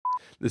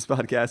This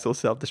podcast will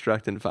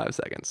self-destruct in 5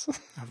 seconds.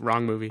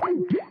 Wrong movie.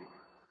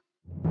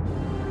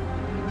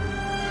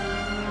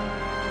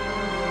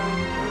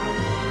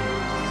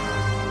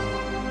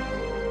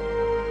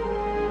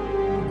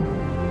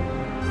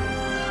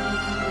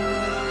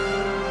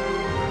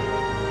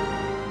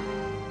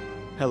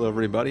 Hello,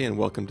 everybody, and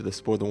welcome to the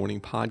Spoiler Warning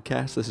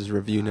Podcast. This is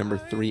review number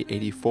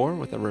 384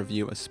 with a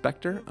review of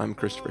Spectre. I'm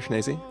Christopher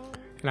Schnese.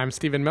 And I'm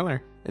Stephen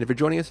Miller. And if you're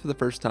joining us for the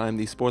first time,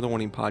 the Spoiler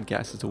Warning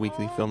Podcast is a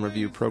weekly film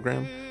review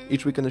program.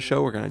 Each week on the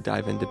show, we're going to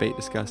dive in, debate,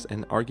 discuss,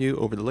 and argue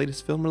over the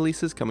latest film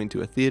releases coming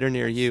to a theater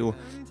near you.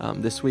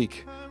 This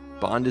week,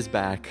 Bond is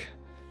back.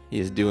 He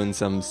is doing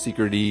some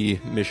secret-y,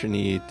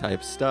 mission-y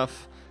type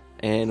stuff,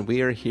 and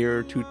we are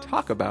here to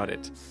talk about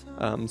it.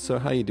 So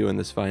how you doing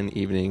this fine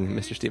evening,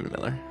 Mr. Stephen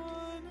Miller?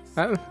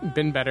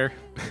 Been better.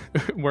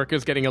 Work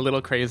is getting a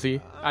little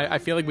crazy. I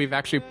feel like we've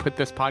actually put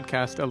this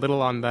podcast a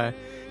little on the,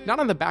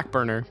 not on the back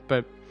burner,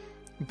 but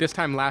this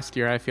time last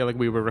year, I feel like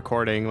we were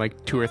recording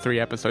like 2 or 3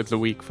 episodes a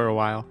week for a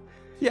while.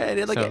 Yeah,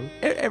 and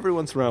every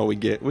once in a while we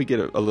get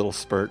a little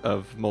spurt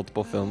of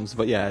multiple films,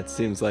 but yeah, it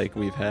seems like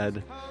we've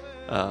had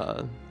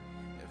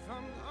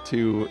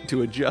to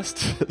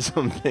adjust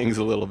some things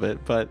a little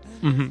bit, but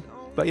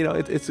but you know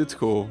it's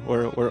cool.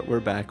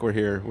 We're back. We're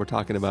here. We're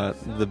talking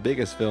about the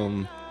biggest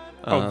film.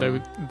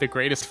 The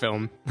greatest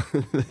film.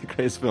 The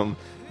greatest film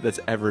that's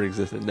ever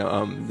existed.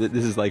 No,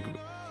 this is like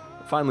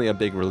finally a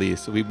big release.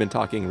 So we've been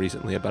talking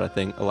recently about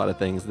a lot of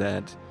things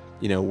that,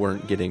 you know,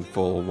 weren't getting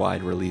full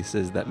wide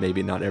releases that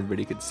maybe not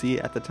everybody could see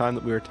at the time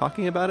that we were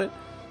talking about it.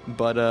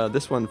 But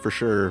this one for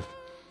sure,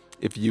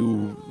 if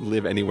you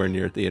live anywhere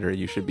near a theater,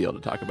 you should be able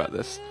to talk about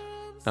this,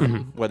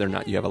 whether or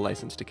not you have a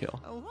license to kill.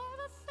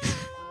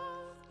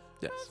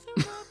 Yes.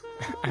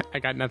 I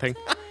got nothing.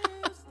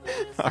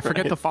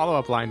 Forget the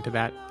follow-up line to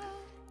that.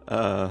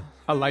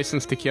 A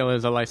license to kill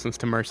is a license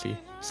to mercy.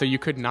 So you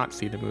could not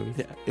see the movie.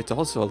 Yeah, it's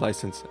also a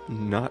license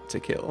not to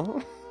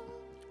kill.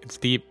 It's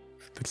deep.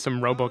 It's some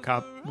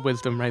RoboCop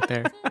wisdom right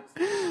there.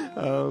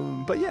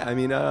 But yeah, I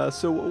mean,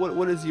 so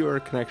what is your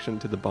connection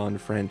to the Bond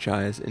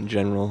franchise in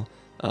general?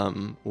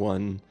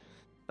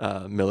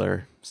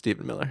 Miller,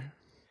 Stephen Miller.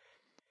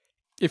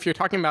 If you're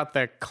talking about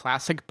the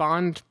classic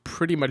Bond,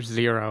 pretty much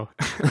zero.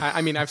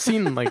 I mean, I've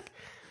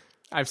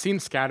seen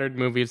scattered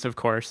movies, of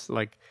course.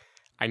 Like,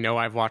 I know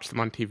I've watched them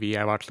on TV.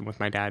 I watched them with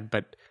my dad,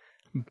 but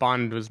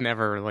Bond was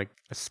never like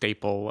a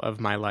staple of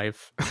my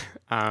life.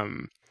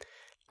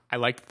 I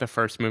liked the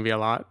first movie a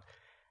lot.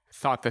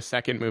 Thought the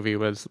second movie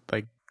was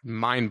like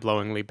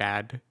mind-blowingly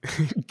bad,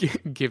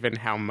 given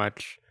how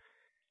much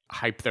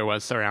hype there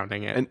was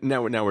surrounding it. And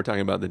now we're talking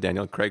about the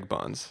Daniel Craig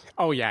Bonds.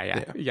 Oh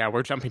yeah.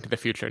 We're jumping to the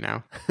future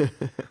now.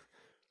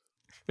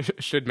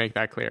 Should make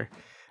that clear.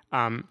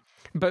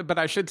 But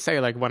I should say,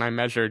 like, when I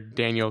measured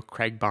Daniel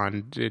Craig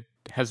Bond, it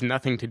has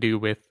nothing to do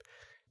with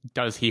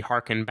does he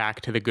harken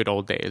back to the good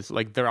old days.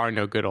 Like, there are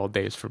no good old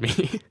days for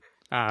me.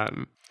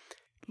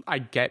 I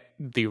get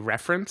the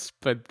reference,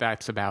 but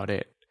that's about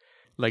it.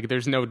 Like,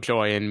 there's no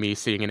joy in me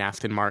seeing an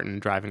Aston Martin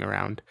driving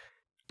around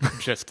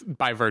just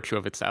by virtue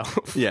of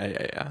itself.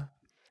 Yeah.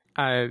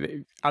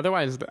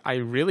 Otherwise, I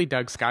really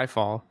dug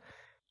Skyfall.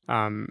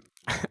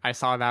 I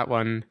saw that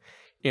one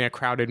in a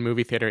crowded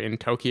movie theater in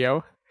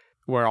Tokyo,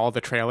 where all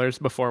the trailers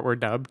before it were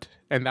dubbed,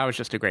 and that was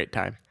just a great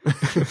time.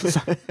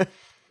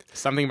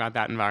 Something about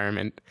that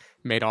environment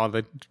made all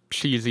the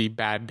cheesy,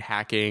 bad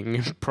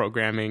hacking,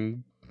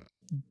 programming...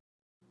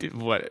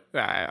 What?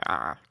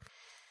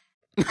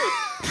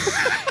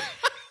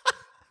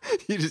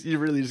 You're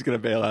really just going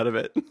to bail out of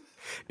it?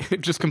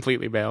 Just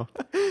completely bail.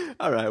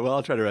 All right, well,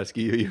 I'll try to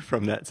rescue you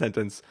from that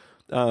sentence.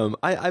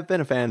 I've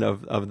been a fan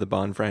of the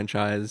Bond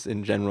franchise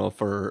in general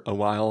for a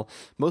while,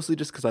 mostly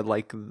just because I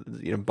like,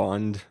 you know,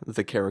 Bond,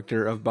 the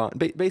character of Bond.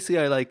 Basically,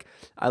 I like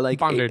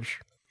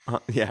bondage.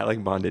 I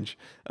like bondage.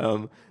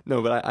 No,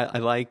 but I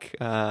like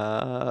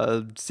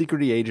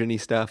secret-y, agent-y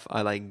stuff.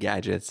 I like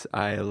gadgets.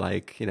 I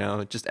like, you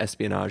know, just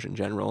espionage in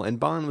general. And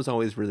Bond was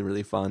always really,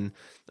 really fun.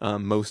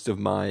 Most of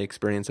my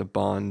experience of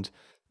Bond,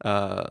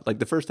 like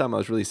the first time I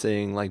was really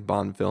seeing like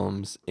Bond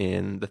films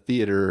in the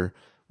theater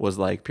was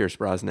like Pierce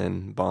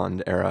Brosnan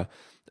Bond era.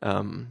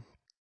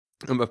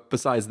 But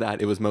besides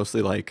that, it was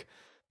mostly like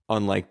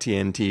on like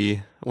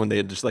TNT when they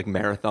had just like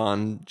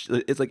marathon.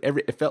 It's like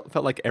it felt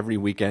like every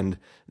weekend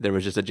there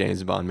was just a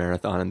James Bond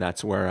marathon, and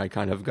that's where I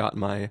kind of got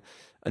my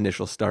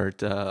initial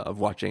start of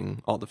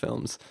watching all the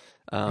films.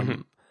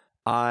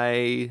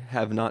 I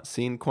have not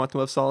seen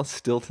Quantum of Solace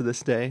still to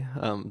this day.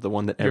 The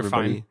one that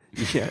everybody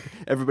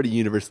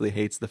universally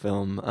hates the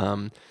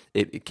film.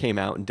 It came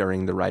out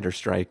during the writer's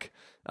strike.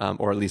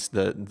 Or at least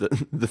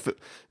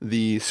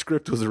the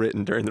script was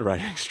written during the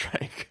writing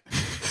strike.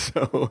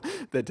 So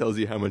that tells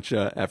you how much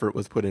effort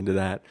was put into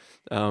that.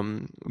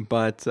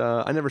 But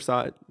I never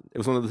saw it. It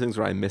was one of the things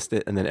where I missed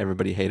it and then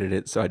everybody hated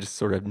it. So I just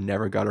sort of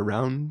never got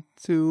around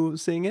to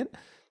seeing it.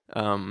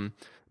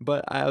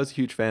 But I was a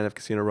huge fan of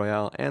Casino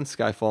Royale and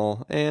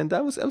Skyfall. And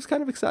I was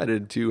kind of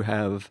excited to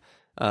have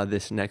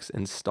this next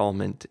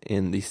installment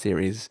in the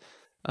series.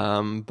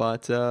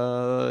 But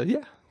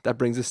that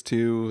brings us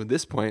to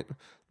this point.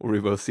 where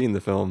we've both seen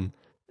the film,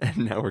 and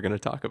now we're going to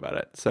talk about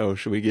it. So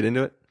should we get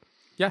into it?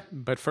 Yeah,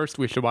 but first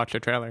we should watch a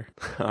trailer.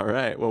 All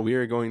right. Well, we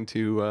are going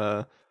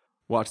to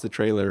watch the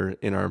trailer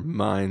in our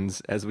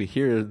minds as we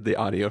hear the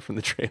audio from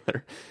the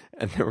trailer,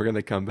 and then we're going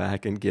to come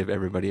back and give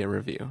everybody a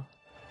review.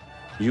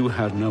 You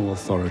had no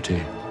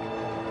authority.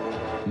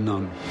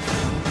 None.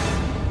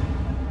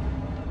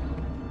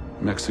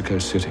 Mexico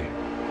City.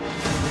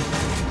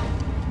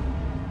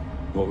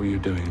 What were you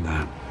doing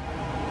there?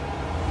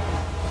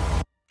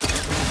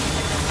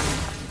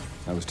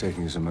 I was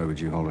taking some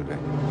overdue holiday.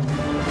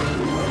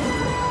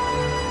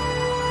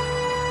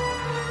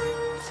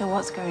 So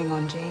what's going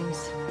on,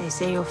 James? They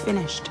say you're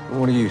finished.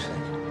 What do you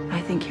think?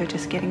 I think you're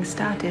just getting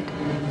started.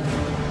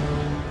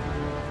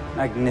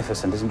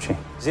 Magnificent, isn't she?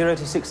 0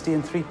 to 60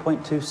 in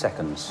 3.2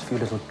 seconds. A few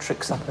little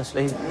tricks up her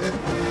sleeve.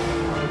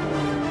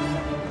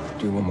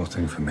 Do one more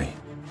thing for me.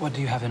 What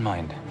do you have in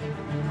mind?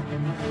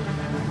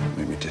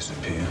 Make me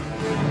disappear.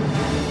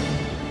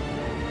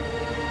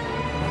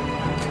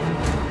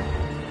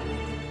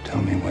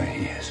 Tell me where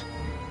he is.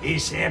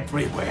 He's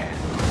everywhere.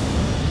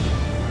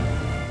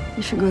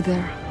 If you go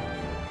there,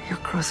 you're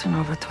crossing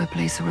over to a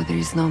place where there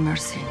is no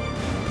mercy.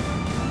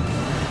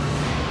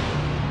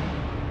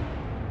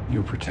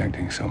 You're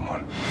protecting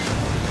someone.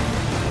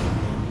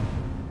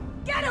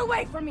 Get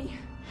away from me!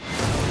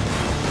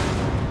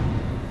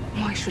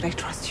 Why should I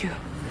trust you?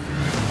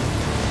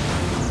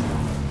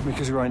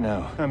 Because right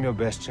now, I'm your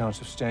best chance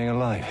of staying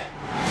alive.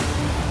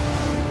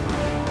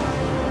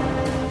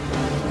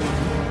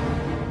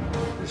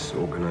 This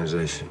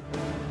organization,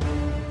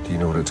 do you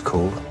know what it's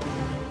called?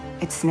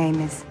 Its name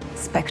is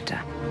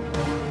Spectre.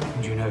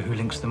 Do you know who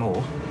links them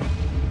all?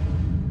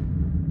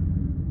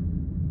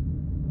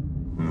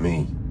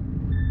 Me.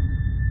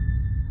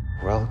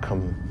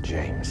 Welcome,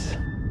 James.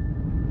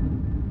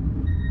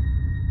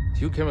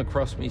 You came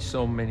across me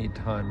so many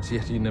times,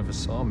 yet you never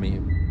saw me.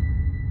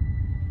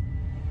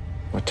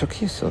 What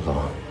took you so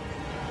long?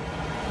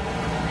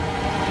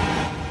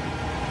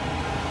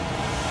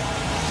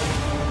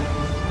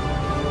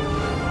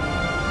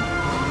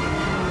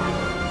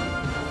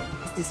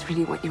 Is this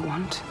really what you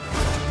want?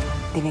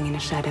 Living in the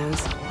shadows,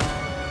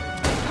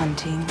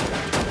 hunting,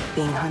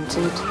 being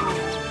hunted,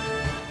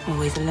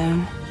 always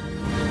alone.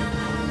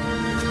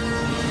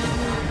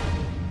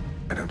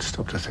 I don't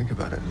stop to think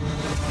about it.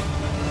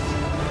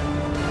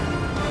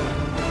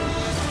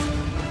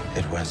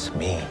 It was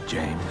me,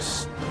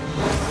 James.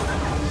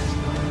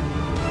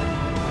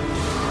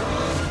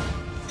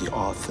 The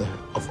author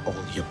of all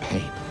your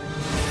pain.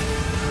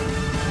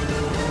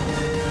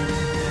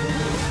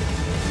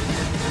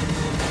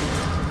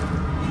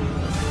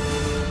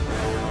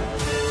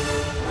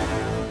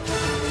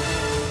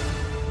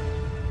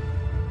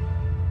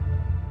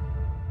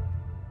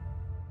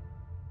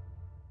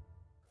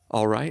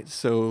 All right,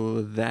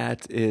 so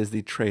that is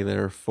the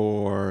trailer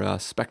for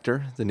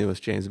Spectre, the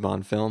newest James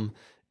Bond film.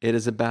 It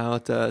is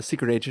about a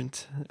secret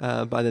agent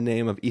by the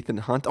name of Ethan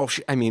Hunt.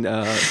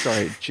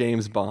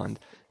 James Bond.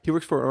 He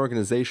works for an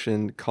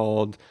organization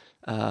called,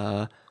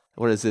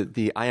 what is it?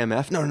 The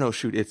IMF? No,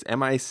 shoot, it's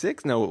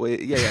MI6? No,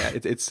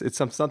 it's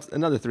some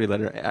another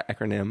three-letter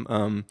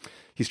acronym.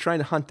 He's trying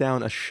to hunt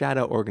down a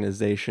shadow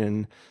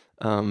organization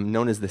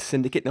known as the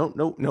Syndicate.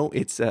 No,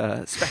 it's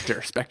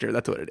Spectre. Spectre,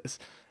 that's what it is.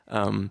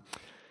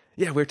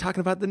 Yeah, we're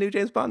talking about the new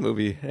James Bond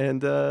movie,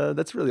 and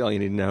that's really all you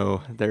need to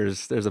know.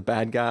 There's a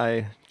bad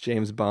guy.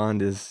 James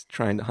Bond is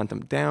trying to hunt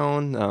him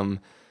down.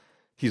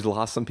 He's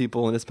lost some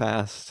people in his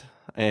past,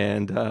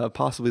 and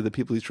possibly the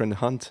people he's trying to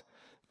hunt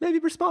may be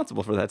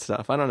responsible for that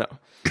stuff. I don't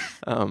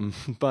know.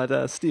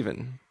 But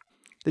Steven,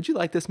 did you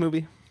like this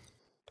movie?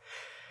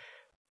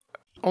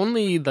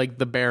 Only like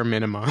the bare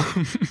minimum.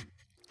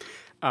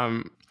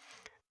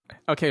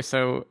 Okay,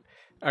 so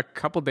a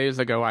couple days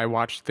ago, I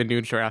watched the new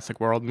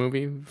Jurassic World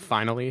movie,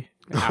 finally,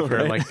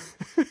 after like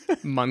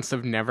months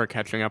of never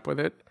catching up with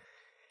it.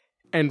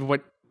 And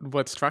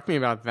what struck me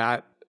about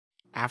that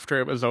after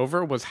it was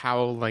over was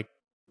how like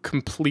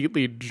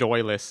completely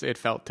joyless it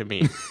felt to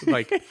me.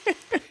 Like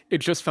it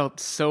just felt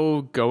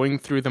so going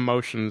through the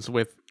motions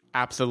with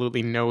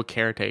absolutely no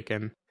care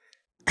taken.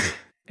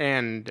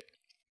 And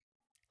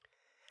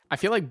I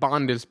feel like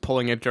Bond is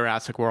pulling at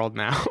Jurassic World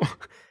now.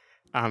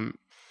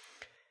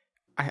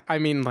 I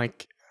mean,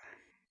 like,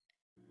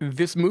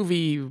 this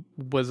movie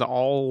was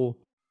all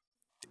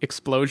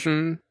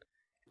explosion,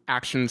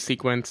 action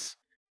sequence,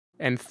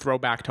 and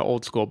throwback to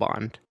old school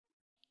Bond.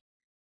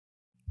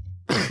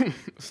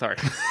 Sorry.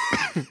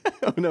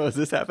 Oh no, is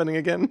this happening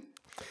again?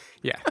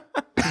 Yeah.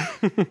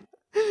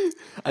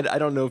 I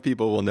don't know if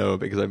people will know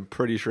because I'm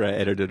pretty sure I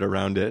edited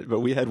around it, but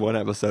we had one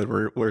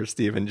episode where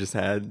Steven just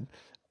had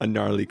a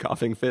gnarly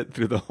coughing fit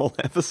through the whole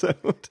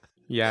episode.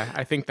 Yeah,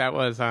 I think that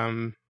was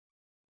the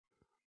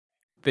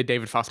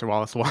David Foster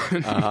Wallace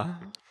one.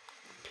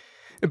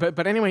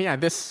 But anyway, yeah,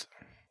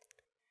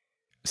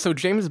 so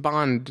James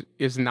Bond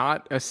is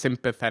not a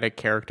sympathetic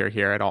character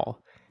here at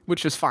all,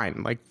 which is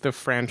fine. Like, the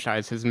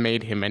franchise has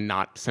made him a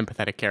not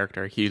sympathetic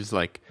character. He's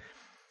like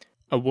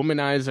a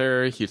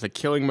womanizer. He's a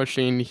killing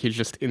machine. He's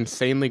just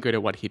insanely good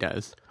at what he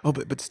does. Oh,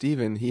 but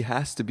Steven, he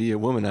has to be a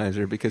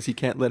womanizer because he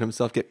can't let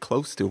himself get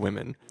close to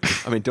women.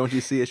 I mean, don't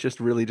you see? It's just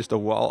really just a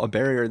wall, a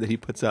barrier that he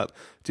puts up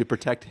to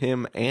protect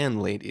him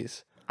and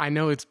ladies. I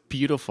know, it's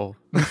beautiful.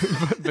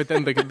 But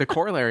then the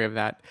corollary of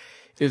that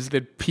is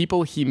that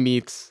people he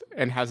meets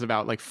and has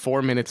about like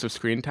 4 minutes of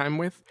screen time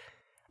with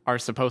are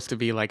supposed to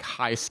be like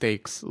high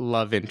stakes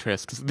love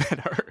interests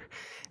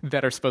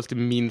that are supposed to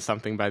mean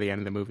something by the end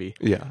of the movie.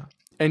 Yeah.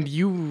 And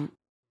you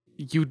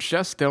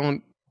just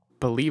don't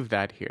believe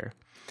that here.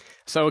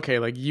 So, okay,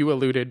 like you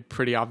alluded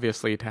pretty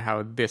obviously to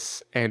how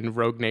this and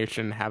Rogue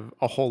Nation have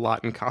a whole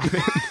lot in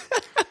common.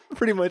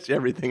 Pretty much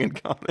everything in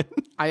common.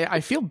 I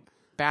feel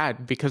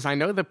bad because I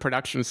know the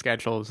production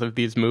schedules of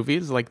these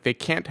movies, like they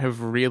can't have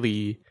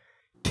really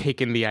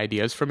taken the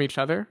ideas from each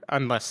other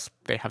unless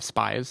they have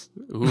spies.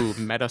 Ooh,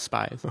 meta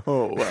spies.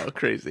 Oh, wow,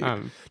 crazy.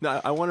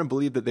 No, I want to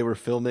believe that they were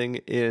filming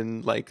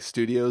in like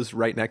studios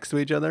right next to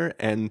each other,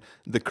 and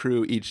the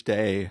crew each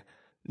day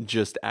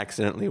just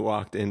accidentally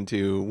walked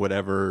into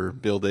whatever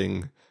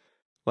building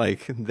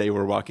like they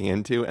were walking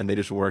into, and they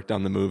just worked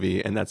on the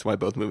movie, and that's why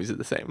both movies are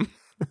the same.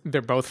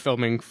 They're both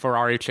filming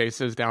Ferrari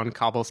chases down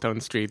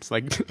cobblestone streets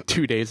like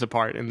 2 days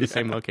apart in the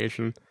same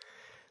location.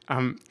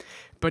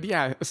 But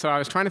yeah, so I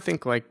was trying to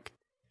think like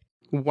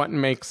what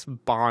makes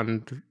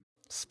Bond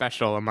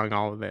special among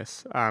all of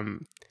this.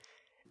 And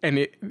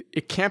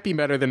it can't be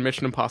better than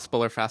Mission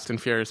Impossible or Fast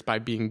and Furious by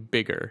being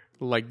bigger.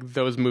 Like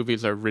those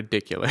movies are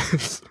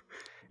ridiculous.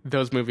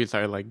 Those movies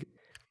are like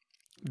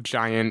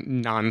giant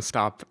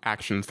nonstop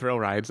action thrill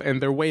rides, and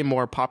they're way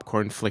more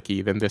popcorn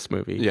flicky than this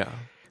movie. Yeah.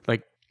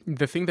 Like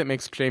the thing that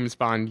makes James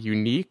Bond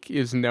unique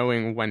is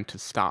knowing when to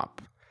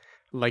stop.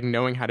 Like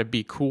knowing how to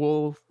be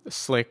cool,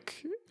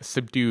 slick,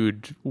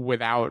 subdued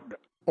without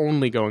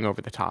only going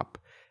over the top.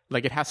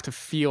 Like it has to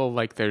feel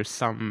like there's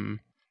some,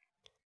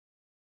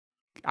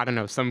 I don't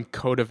know, some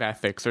code of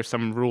ethics or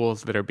some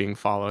rules that are being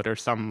followed or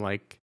some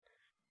like,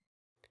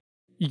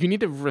 you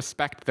need to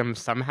respect them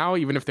somehow,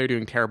 even if they're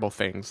doing terrible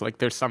things. Like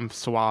there's some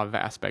suave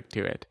aspect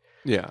to it.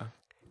 Yeah.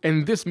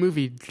 And this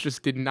movie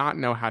just did not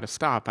know how to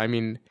stop. I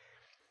mean,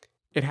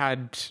 it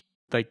had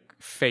like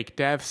fake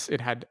deaths.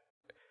 It had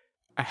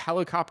a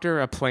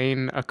helicopter, a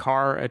plane, a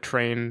car, a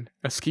train,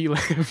 a ski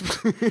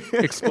lift,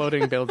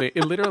 exploding building.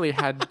 It literally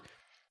had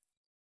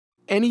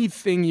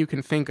anything you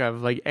can think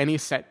of, like any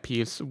set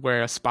piece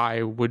where a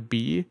spy would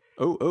be.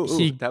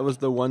 That was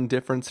the one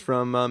difference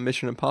from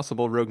Mission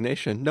Impossible Rogue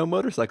Nation. No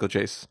motorcycle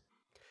chase.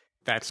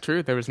 That's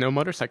true. There was no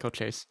motorcycle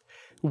chase.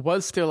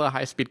 Was still a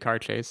high-speed car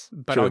chase,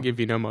 but True. I'll give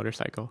you no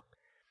motorcycle.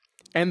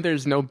 And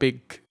there's no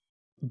big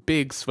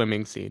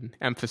swimming scene.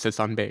 Emphasis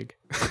on big.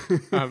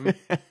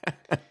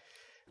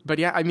 But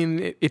yeah, I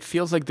mean, it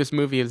feels like this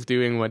movie is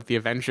doing what the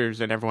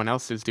Avengers and everyone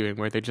else is doing,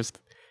 where they just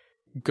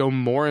go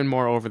more and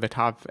more over the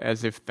top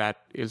as if that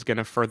is going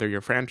to further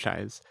your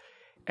franchise.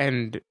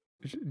 And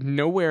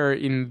nowhere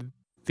in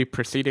the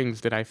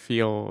proceedings did I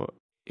feel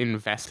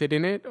invested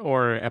in it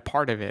or a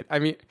part of it. I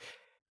mean,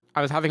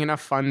 I was having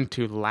enough fun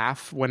to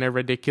laugh when a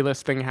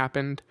ridiculous thing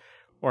happened,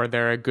 or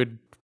there are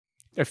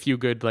a few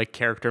good like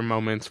character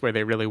moments where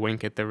they really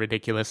wink at the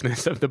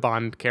ridiculousness of the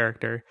Bond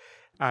character.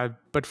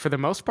 But for the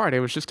most part, it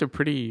was just a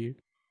pretty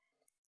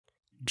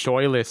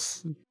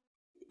joyless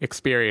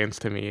experience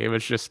to me. It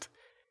was just,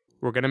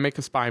 we're going to make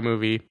a spy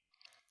movie.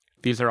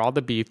 These are all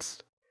the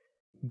beats.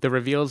 The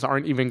reveals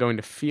aren't even going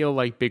to feel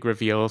like big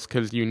reveals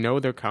because you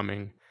know they're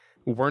coming.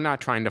 We're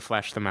not trying to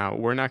flesh them out.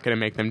 We're not going to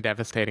make them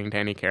devastating to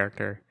any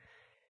character.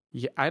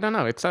 Yeah, I don't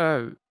know. It's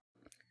a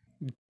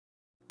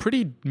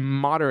pretty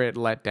moderate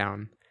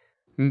letdown,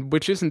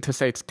 which isn't to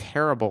say it's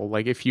terrible.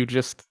 Like if you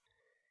just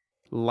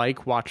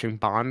like watching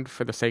Bond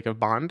for the sake of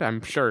Bond,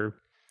 I'm sure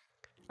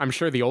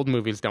the old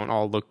movies don't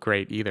all look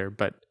great either,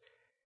 but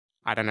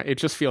I don't know. It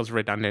just feels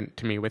redundant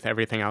to me with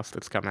everything else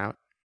that's come out.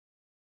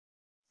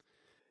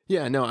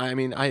 Yeah, no, I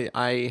mean,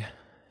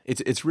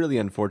 it's really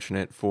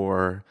unfortunate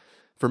for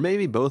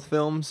maybe both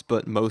films,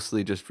 but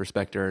mostly just for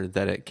Spectre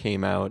that it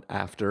came out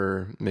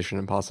after Mission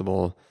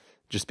Impossible.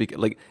 Just because,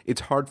 like,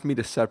 it's hard for me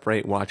to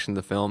separate watching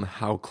the film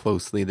how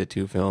closely the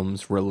two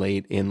films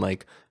relate in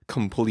like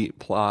complete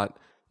plot.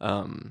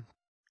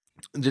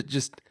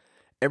 Just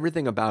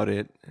everything about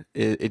it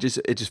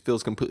just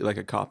feels completely like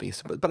a copy.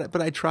 So,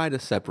 but I try to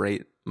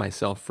separate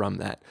myself from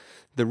that.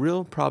 The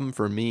real problem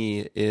for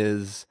me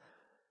is,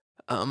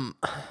 I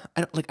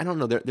don't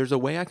know. There's a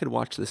way I could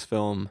watch this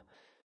film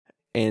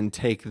and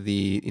take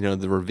the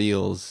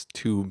reveals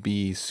to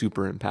be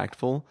super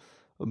impactful,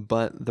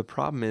 but the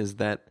problem is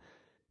that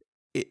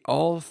it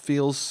all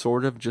feels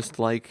sort of just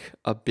like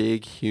a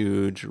big,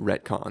 huge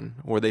retcon,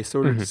 where they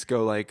sort of just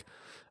go like,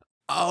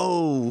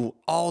 oh,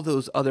 all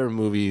those other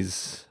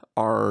movies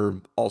are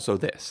also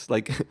this.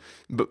 Like,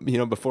 but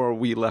before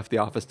we left the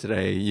office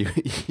today, you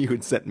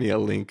had sent me a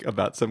link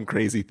about some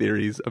crazy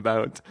theories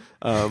about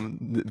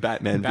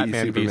Batman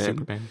v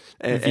Superman.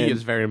 The V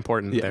is very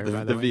important there.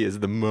 By the way. V is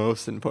the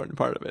most important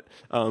part of it.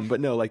 But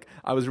no, like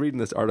I was reading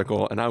this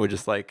article and I would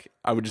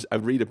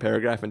read a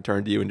paragraph and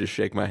turn to you and just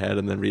shake my head,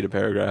 and then read a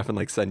paragraph and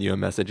like send you a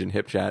message in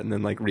HipChat, and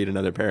then like read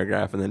another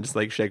paragraph and then just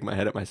like shake my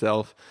head at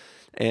myself.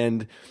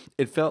 And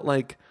it felt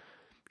like,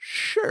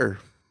 sure,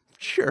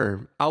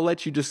 I'll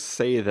let you just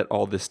say that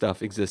all this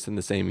stuff exists in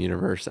the same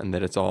universe and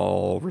that it's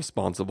all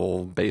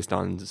responsible based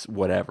on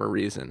whatever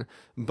reason.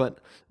 But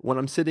when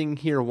I'm sitting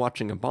here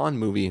watching a Bond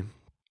movie,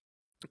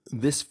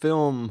 this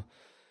film,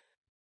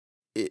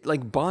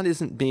 like Bond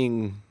isn't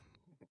being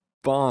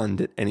Bond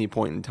at any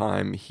point in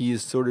time.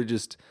 He's sort of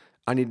just,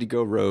 I need to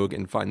go rogue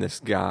and find this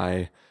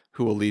guy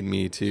who will lead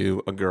me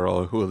to a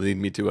girl, who will lead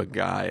me to a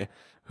guy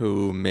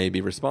who may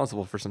be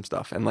responsible for some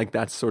stuff. And like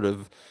that's sort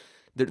of,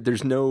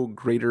 there's no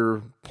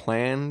greater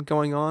plan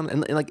going on.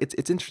 And like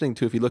it's interesting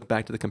too if you look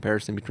back to the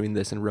comparison between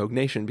this and Rogue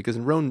Nation, because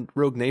in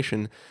Rogue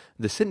Nation,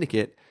 the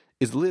Syndicate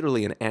is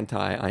literally an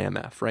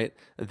anti-IMF, right?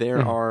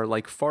 There are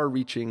like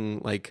far-reaching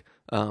like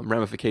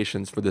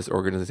ramifications for this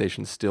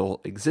organization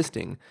still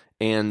existing.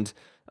 And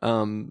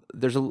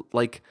there's a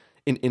like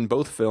in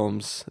both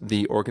films,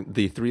 the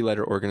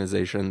three-letter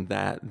organization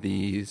that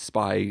the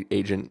spy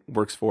agent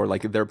works for,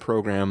 like their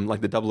program,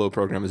 like the 00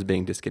 program, is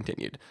being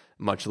discontinued,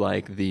 much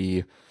like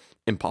the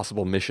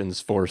Impossible Missions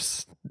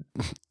Force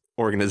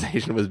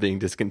organization was being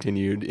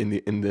discontinued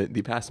in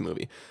the past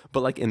movie.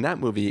 But like in that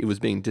movie, it was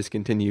being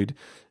discontinued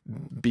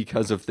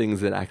because of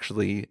things that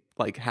actually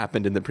like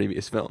happened in the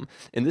previous film.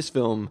 In this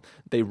film,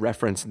 they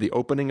referenced the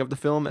opening of the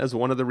film as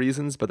one of the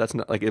reasons, but that's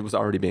not like it was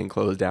already being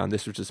closed down.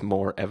 This was just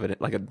more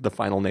evident, like the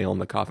final nail in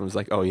the coffin was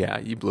like, oh yeah,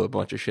 you blew a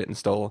bunch of shit and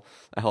stole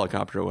a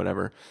helicopter or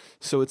whatever.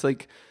 So it's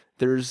like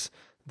there's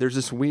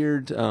this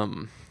weird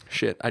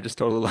shit. I just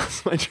totally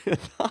lost my train of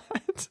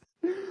thought.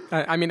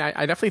 I mean,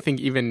 I definitely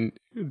think even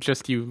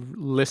just you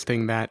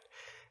listing that,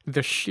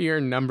 the sheer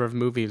number of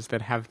movies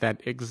that have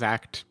that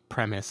exact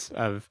premise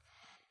of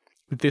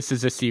this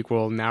is a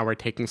sequel, now we're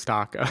taking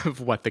stock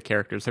of what the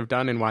characters have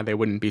done and why they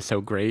wouldn't be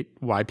so great,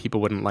 why people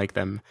wouldn't like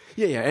them.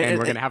 Yeah. And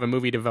we're going to have a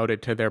movie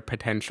devoted to their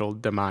potential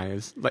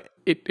demise. Like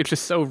it's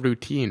just so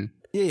routine.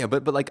 Yeah,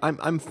 but like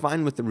I'm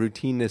fine with the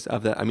routineness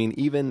of that. I mean,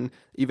 even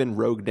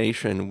Rogue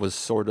Nation was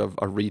sort of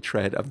a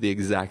retread of the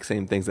exact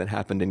same things that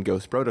happened in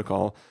Ghost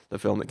Protocol, the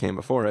film that came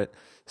before it.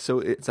 So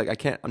it's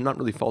like I'm not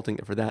really faulting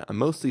it for that. I'm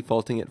mostly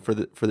faulting it for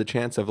the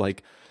chance of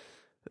like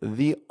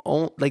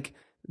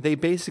they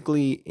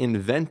basically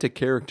invent a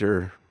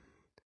character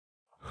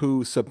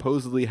who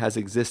supposedly has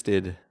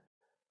existed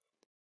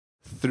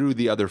through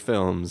the other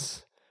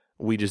films.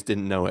 We just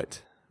didn't know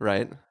it,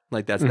 right?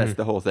 Like that's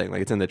the whole thing.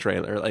 Like it's in the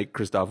trailer. Like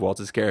Christoph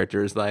Waltz's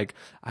character is like,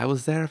 I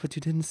was there, but you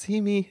didn't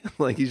see me.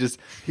 Like he's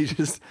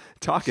just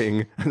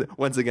talking.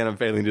 Once again, I'm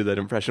failing to do that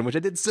impression, which I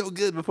did so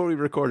good before we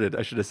recorded.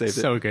 I should have saved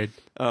it. So good.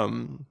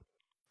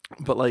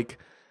 But like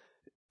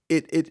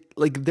it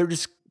like they're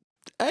just,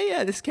 oh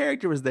yeah, this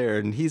character was there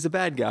and he's a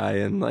bad guy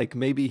and like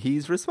maybe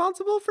he's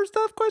responsible for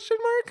stuff ?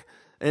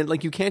 And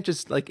like you can't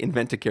just like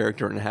invent a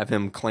character and have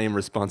him claim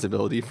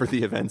responsibility for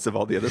the events of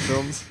all the other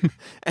films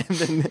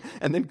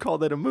and then call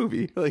that a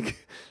movie.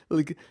 Like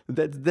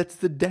that's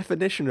the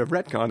definition of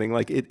retconning.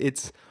 Like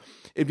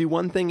it'd be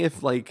one thing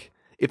if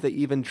they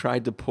even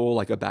tried to pull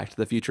like a Back to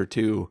the Future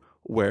 2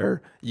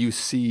 where you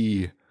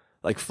see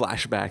like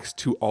flashbacks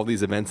to all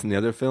these events in the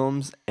other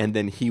films and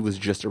then he was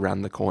just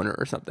around the corner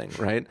or something,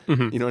 right?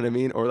 Mm-hmm. You know what I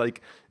mean? Or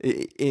like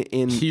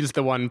he's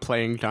the one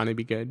playing Johnny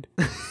Be Good.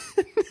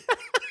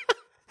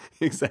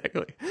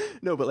 Exactly.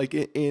 No, but like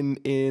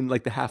in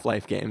like the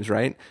Half-Life games,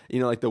 right? You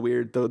know, like the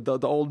weird the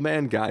old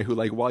man guy who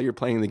like while you're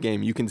playing the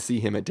game, you can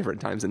see him at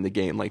different times in the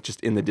game, like just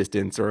in the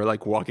distance or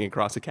like walking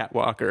across a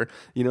catwalk or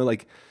you know,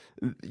 like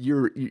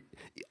you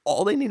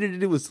all they needed to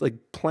do was like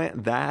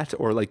plant that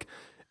or like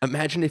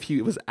imagine if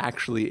he was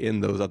actually in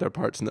those other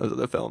parts in those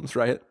other films,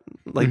 right?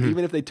 Like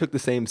even if they took the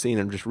same scene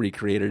and just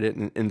recreated it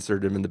and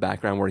inserted him in the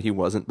background where he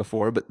wasn't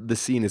before, but the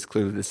scene is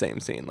clearly the same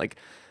scene. Like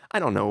I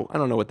don't know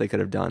what they could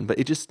have done, but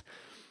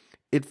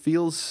it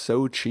feels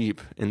so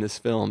cheap in this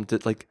film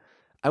that like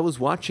I was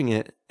watching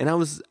it and I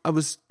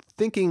was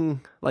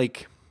thinking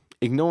like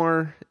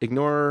ignore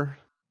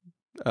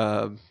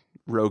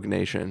Rogue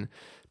Nation,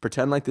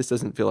 pretend like this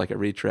doesn't feel like a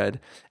retread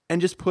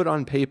and just put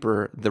on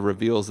paper the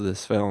reveals of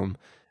this film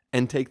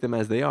and take them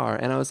as they are.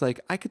 And I was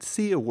like, I could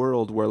see a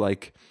world where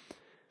like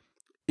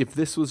if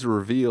this was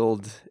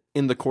revealed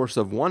in the course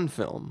of one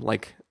film,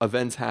 like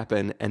events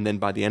happen and then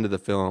by the end of the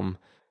film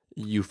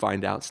you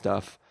find out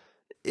stuff,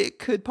 it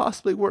could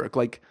possibly work.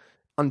 Like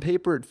on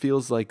paper, it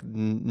feels like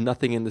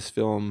nothing in this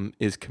film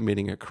is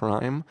committing a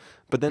crime.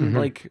 But then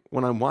like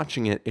when I'm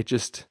watching it, it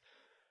just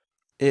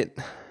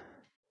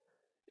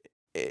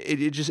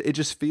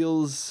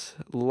feels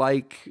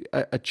like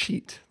a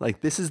cheat. Like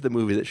this is the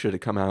movie that should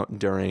have come out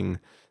during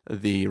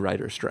the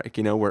writer's strike,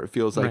 you know, where it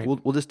feels like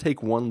we'll just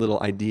take one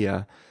little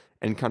idea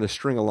and kind of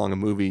string along a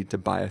movie to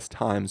buy us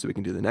time so we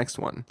can do the next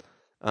one.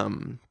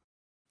 I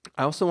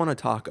also want to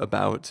talk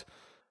about.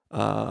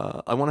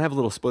 I want to have a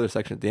little spoiler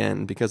section at the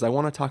end because I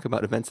want to talk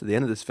about events at the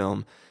end of this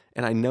film,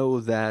 and I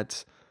know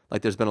that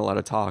like there's been a lot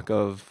of talk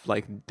of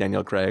like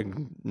Daniel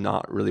Craig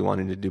not really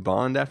wanting to do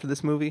Bond after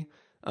this movie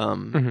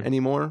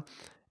anymore,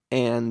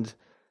 and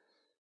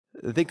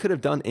they could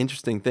have done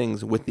interesting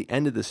things with the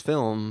end of this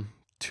film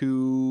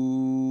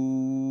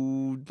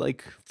to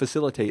like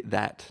facilitate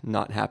that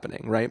not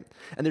happening, right?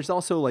 And there's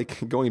also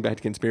like going back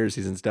to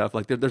conspiracies and stuff,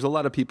 like there's a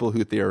lot of people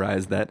who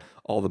theorize that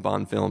all the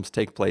Bond films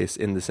take place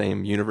in the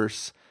same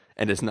universe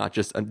and it's not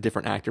just a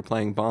different actor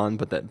playing Bond,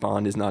 but that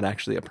Bond is not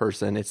actually a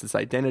person, it's this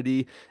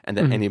identity, and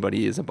that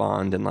anybody is a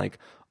Bond, and like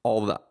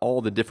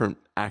all the different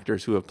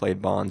actors who have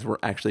played Bonds were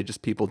actually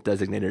just people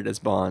designated as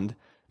Bond,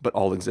 but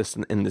all exist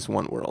in this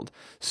one world.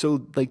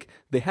 So like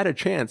they had a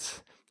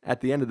chance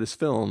at the end of this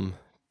film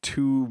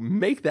to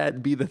make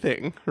that be the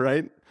thing,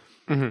 right?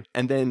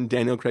 And then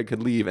Daniel Craig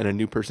could leave and a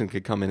new person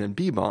could come in and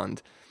be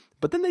Bond.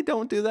 But then they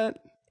don't do that,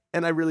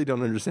 and I really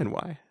don't understand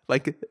why.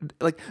 Like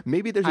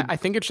maybe there's I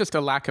think it's just a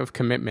lack of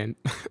commitment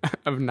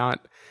of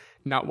not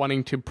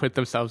wanting to put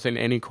themselves in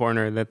any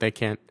corner that they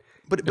can't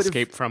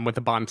escape from with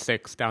the Bond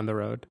 6 down the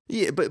road.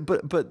 Yeah,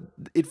 but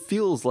it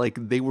feels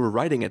like they were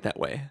writing it that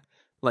way.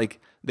 Like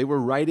they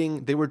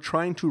were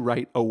trying to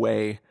write a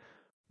way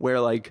where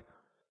like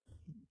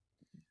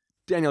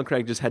Daniel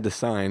Craig just had to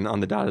sign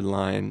on the dotted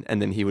line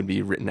and then he would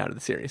be written out of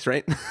the series,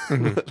 right?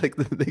 Like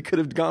they could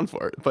have gone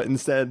for it, but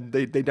instead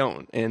they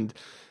don't. And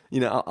you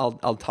know,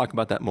 I'll talk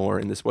about that more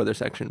in the spoiler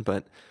section,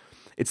 but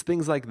it's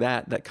things like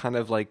that kind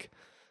of like,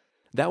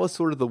 that was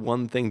sort of the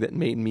one thing that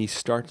made me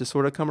start to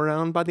sort of come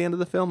around by the end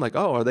of the film. Like,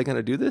 oh, are they going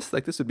to do this?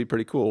 Like, this would be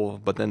pretty cool.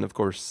 But then, of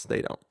course,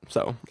 they don't.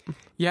 So,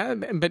 yeah,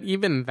 but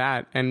even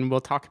that, and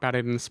we'll talk about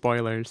it in the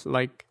spoilers,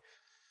 like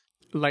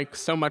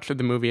so much of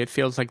the movie, it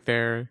feels like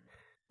they're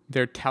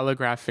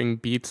telegraphing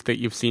beats that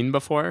you've seen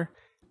before.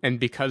 And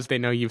because they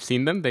know you've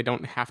seen them, they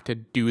don't have to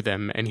do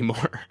them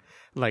anymore.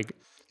 Like,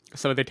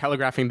 so they're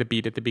telegraphing the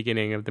beat at the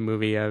beginning of the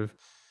movie of,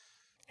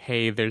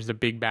 hey, there's a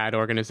big bad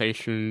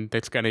organization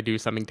that's going to do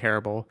something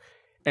terrible.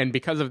 And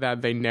because of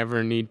that, they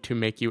never need to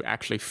make you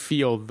actually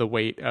feel the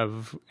weight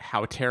of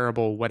how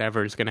terrible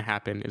whatever is going to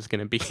happen is going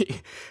to be.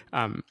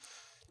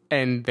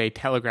 And they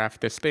telegraph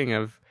this thing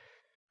of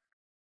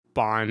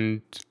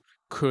Bond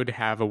could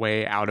have a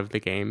way out of the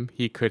game.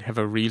 He could have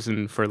a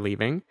reason for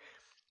leaving.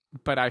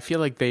 But I feel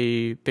like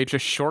they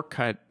just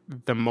shortcut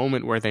the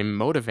moment where they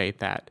motivate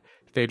that.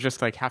 They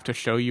just like have to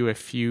show you a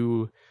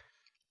few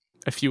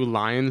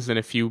lines and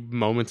a few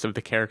moments of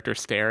the character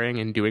staring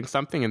and doing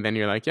something, and then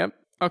you're like, yep,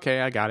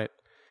 okay, I got it.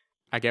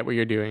 I get what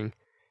you're doing.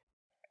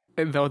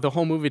 And though the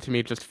whole movie to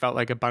me just felt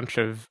like a bunch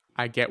of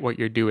I get what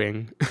you're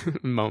doing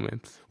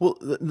moments. Well,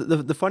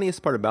 the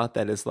funniest part about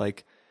that is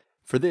like,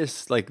 for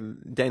this, like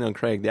Daniel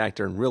Craig, the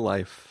actor in real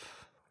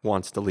life,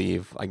 wants to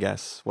leave, I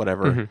guess,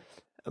 whatever.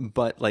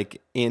 But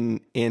like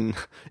in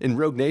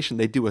Rogue Nation,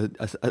 they do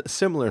a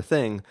similar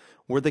thing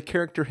where the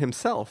character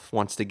himself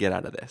wants to get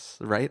out of this,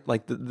 right?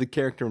 Like the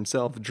character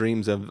himself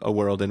dreams of a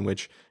world in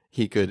which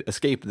he could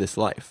escape this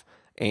life.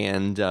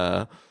 And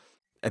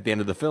at the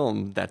end of the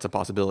film, that's a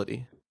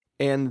possibility.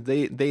 And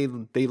they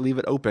leave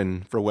it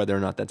open for whether or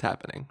not that's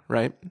happening,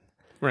 right?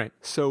 Right.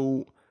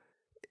 So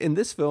in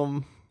this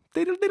film,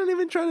 they don't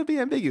even try to be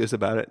ambiguous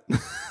about it.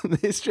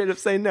 They straight up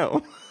say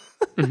no.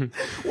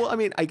 Well, I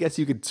mean, I guess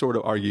you could sort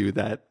of argue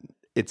that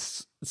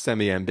it's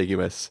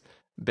semi-ambiguous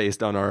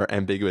based on our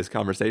ambiguous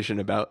conversation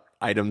about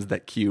items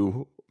that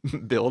Q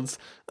builds.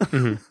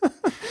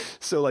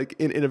 So like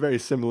in a very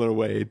similar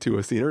way to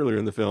a scene earlier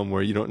in the film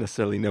where you don't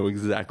necessarily know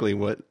exactly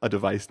what a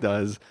device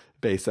does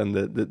based on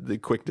the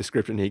quick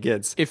description he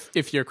gets.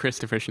 If you're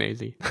Christopher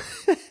Schnese.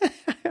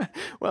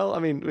 Well, I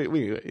mean,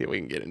 we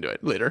can get into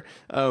it later.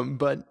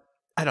 But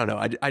I don't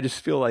know. I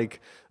just feel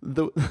like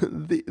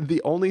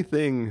the only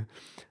thing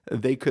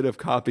they could have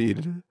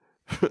copied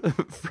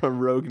from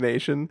Rogue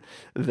Nation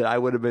that I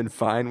would have been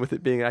fine with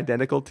it being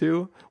identical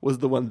to was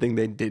the one thing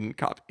they didn't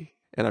copy.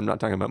 And I'm not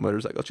talking about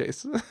motorcycle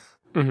chase.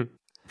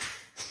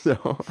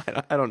 So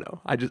I don't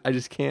know. I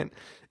just can't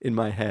in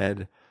my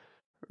head,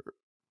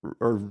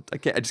 or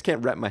I just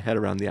can't wrap my head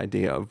around the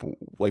idea of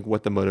like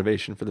what the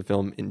motivation for the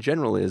film in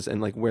general is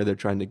and like where they're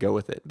trying to go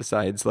with it.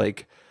 Besides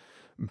like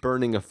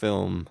burning a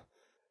film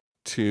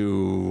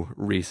to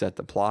reset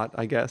the plot,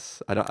 I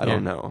guess. I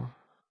don't know.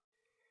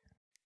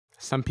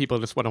 Some people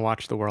just want to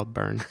watch the world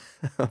burn.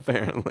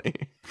 Apparently.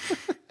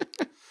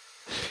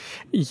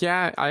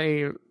 Yeah,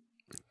 I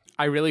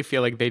really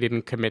feel like they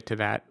didn't commit to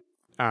that.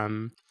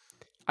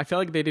 I feel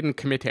like they didn't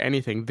commit to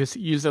anything. This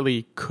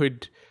easily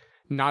could,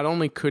 not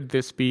only could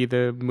this be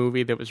the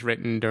movie that was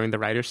written during the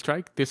writer's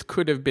strike, this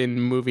could have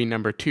been movie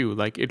number 2.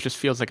 Like, it just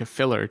feels like a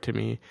filler to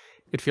me.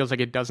 It feels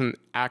like it doesn't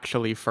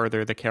actually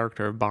further the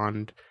character of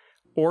Bond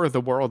or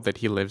the world that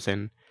he lives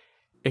in,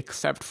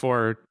 except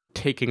for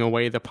taking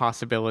away the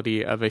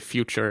possibility of a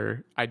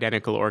future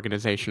identical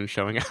organization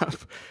showing up.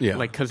 Yeah.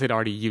 Like, because it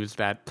already used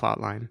that plot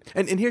line.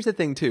 And here's the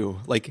thing, too.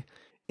 Like,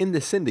 in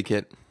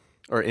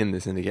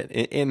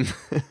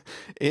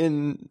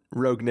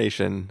Rogue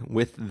Nation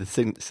with the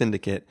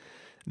Syndicate,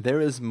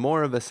 there is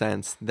more of a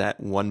sense that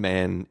one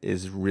man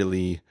is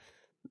really,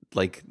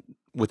 like,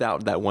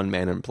 without that one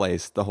man in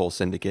place, the whole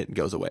Syndicate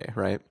goes away,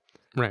 right?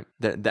 Right.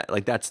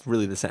 That's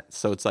really the sense.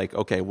 So it's like,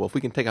 okay, well, if we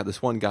can take out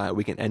this one guy,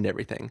 we can end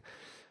everything.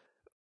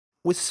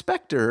 With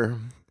Spectre,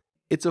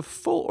 it's a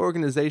full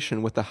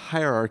organization with a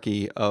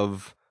hierarchy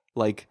of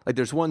like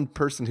there's one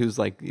person who's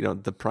like, you know,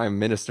 the prime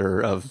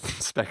minister of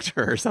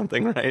Spectre or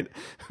something, right?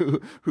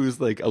 Who's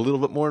like a little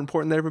bit more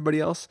important than everybody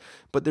else.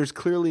 But there's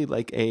clearly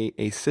like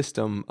a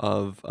system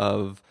of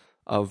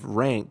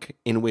rank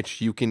in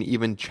which you can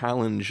even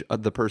challenge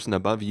the person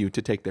above you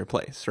to take their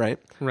place, right?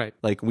 Right.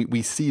 Like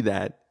we see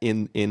that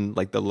in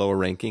like the lower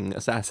ranking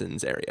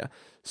assassins area.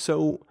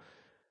 So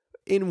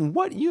in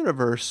what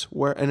universe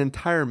where an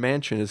entire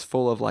mansion is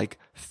full of like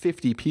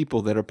 50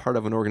 people that are part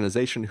of an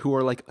organization who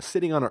are like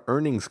sitting on an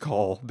earnings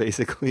call,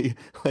 basically,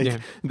 like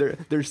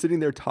they're sitting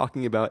there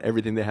talking about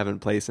everything they have in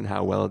place and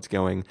how well it's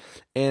going.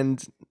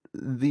 And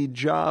the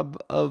job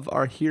of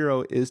our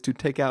hero is to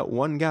take out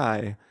one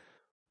guy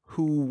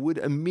who would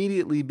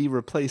immediately be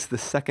replaced the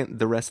second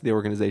the rest of the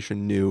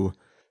organization knew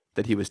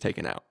that he was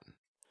taken out.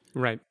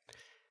 Right.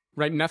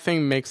 Right.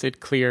 Nothing makes it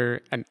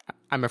clear, and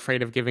I'm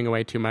afraid of giving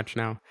away too much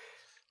now.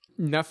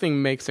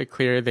 Nothing makes it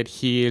clear that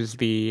he is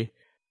the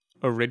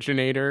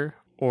originator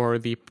or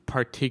the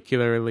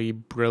particularly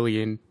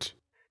brilliant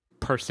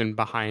person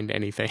behind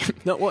anything.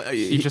 No, well,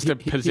 he's just a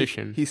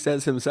position. He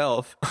says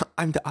himself,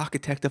 "I'm the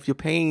architect of your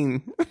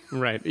pain."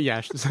 Right.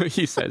 Yeah. So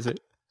he says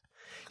it.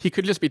 He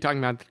could just be talking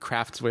about the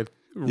crafts with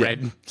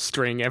red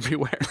string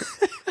everywhere.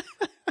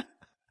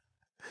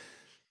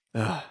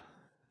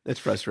 It's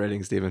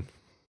frustrating, Stephen.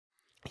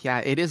 Yeah,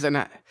 it is, and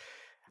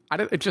I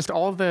don't. It just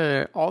all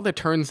the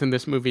turns in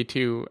this movie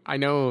too. I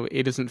know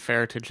it isn't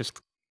fair to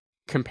just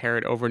compare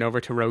it over and over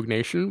to Rogue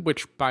Nation,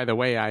 which, by the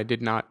way, I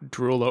did not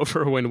drool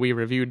over when we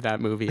reviewed that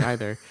movie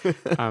either.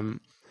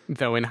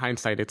 Though in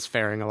hindsight, it's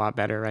faring a lot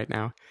better right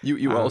now.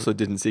 You also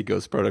didn't see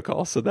Ghost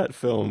Protocol, so that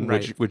film,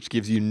 right. which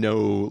gives you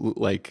no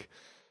like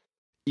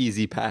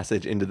easy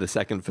passage into the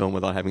second film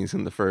without having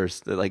seen the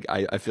first. Like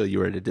I feel you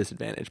were at a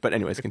disadvantage. But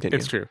anyways, continue.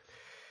 It's true.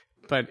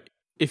 But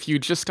if you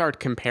just start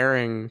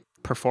comparing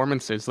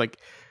performances, like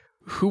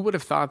who would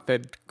have thought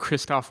that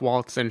Christoph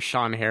Waltz and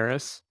Sean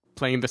Harris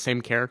playing the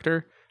same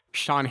character,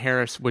 Sean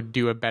Harris would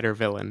do a better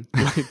villain?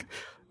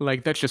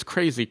 Like that's just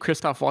crazy.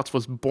 Christoph Waltz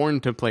was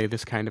born to play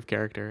this kind of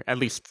character, at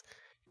least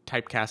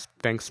typecast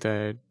thanks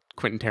to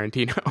Quentin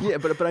Tarantino. Yeah,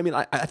 but I mean,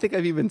 I think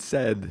I've even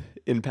said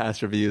in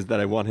past reviews that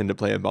I want him to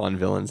play a Bond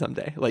villain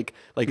someday. Like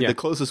the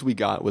closest we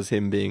got was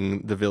him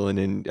being the villain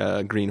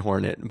in Green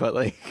Hornet. But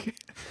like,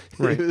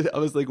 right. I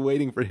was like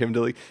waiting for him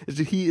to like.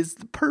 He is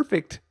the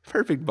perfect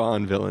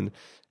Bond villain,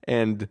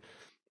 and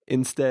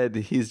instead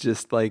he's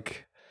just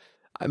like.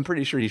 I'm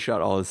pretty sure he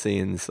shot all his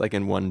scenes like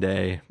in one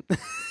day.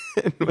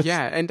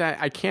 Yeah, and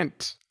I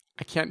can't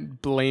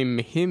blame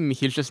him.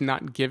 He's just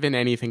not given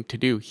anything to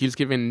do. He's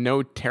given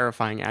no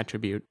terrifying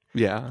attribute.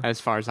 Yeah, as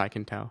far as I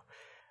can tell.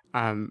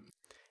 And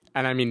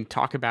I mean,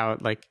 talk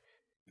about like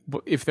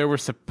if there were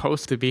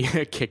supposed to be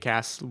a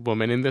kick-ass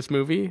woman in this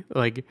movie,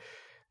 like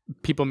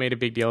people made a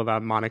big deal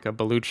about Monica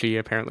Bellucci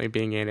apparently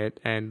being in it,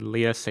 and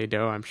Lea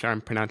Seydoux. I'm sure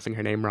I'm pronouncing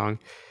her name wrong.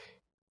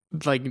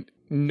 Like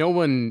no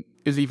one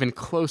is even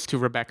close to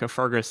Rebecca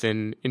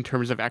Ferguson in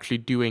terms of actually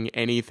doing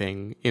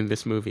anything in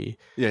this movie.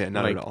 Yeah,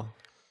 not like, at all.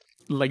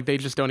 Like they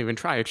just don't even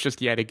try. It's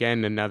just yet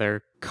again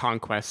another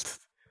conquest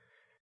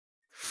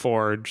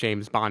for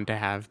James Bond to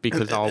have,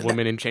 because all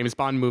women in James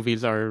Bond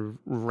movies are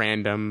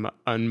random,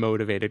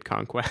 unmotivated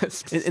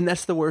conquests. And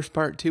that's the worst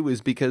part too,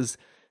 is because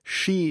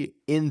she,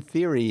 in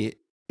theory,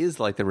 is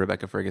like the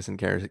Rebecca Ferguson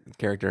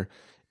character,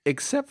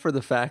 except for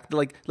the fact,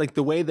 like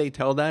the way they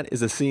tell that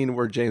is a scene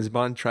where James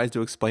Bond tries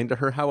to explain to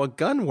her how a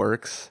gun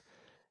works,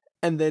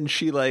 and then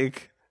she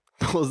like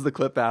pulls the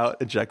clip out,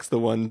 ejects the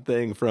one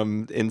thing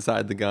from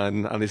inside the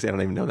gun. Obviously, I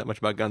don't even know that much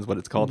about guns, what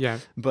it's called. Yeah.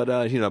 But,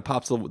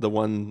 pops the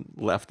one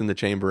left in the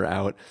chamber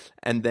out.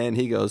 And then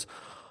he goes,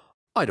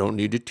 I don't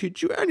need to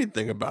teach you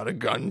anything about a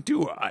gun,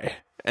 do I?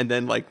 And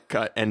then, like,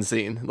 cut, end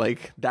scene.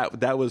 Like,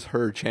 that was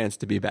her chance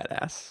to be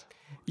badass.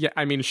 Yeah,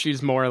 I mean,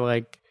 she's more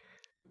like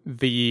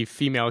the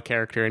female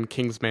character in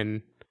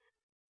Kingsman,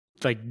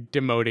 like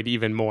demoted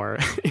even more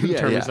in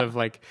terms of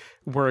like,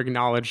 we're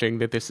acknowledging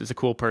that this is a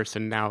cool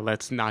person, now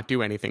let's not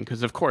do anything,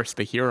 because of course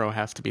the hero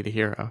has to be the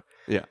hero.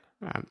 Yeah.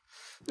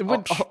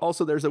 Which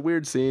also, there's a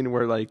weird scene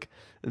where like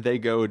they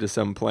go to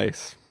some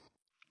place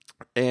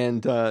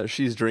and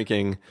she's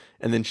drinking,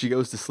 and then she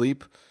goes to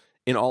sleep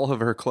in all of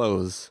her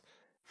clothes,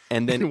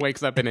 and then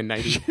wakes up in a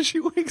nightie.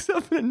 She wakes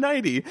up in a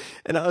nightie,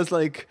 and I was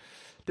like,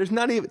 there's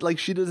not even like,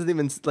 she doesn't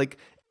even like,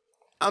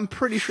 I'm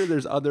pretty sure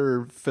there's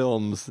other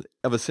films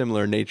of a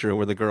similar nature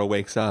where the girl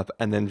wakes up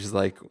and then she's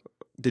like,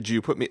 did you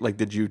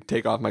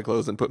take off my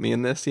clothes and put me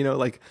in this?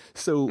 Like,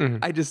 so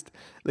I just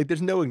like,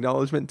 there's no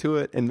acknowledgement to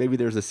it. And maybe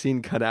there's a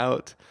scene cut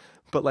out,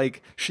 but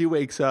like she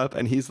wakes up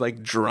and he's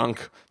like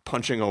drunk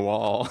punching a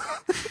wall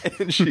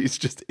and she's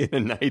just in a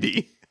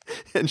nightie.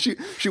 And she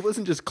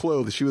wasn't just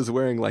clothed, she was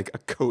wearing like a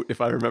coat,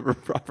 if I remember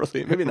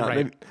properly. Maybe not.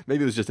 Right.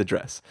 Maybe it was just a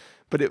dress.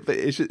 But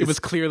it was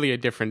clearly a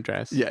different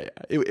dress. Yeah.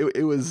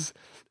 It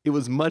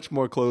was much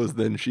more clothes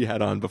than she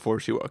had on before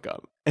she woke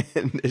up.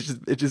 And it's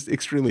just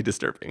extremely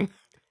disturbing.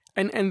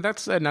 And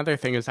that's another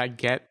thing is I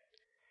get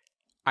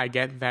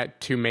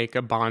that to make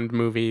a Bond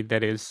movie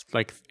that is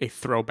like a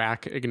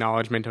throwback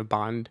acknowledgement of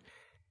Bond,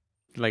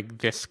 like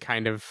this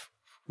kind of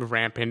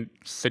rampant,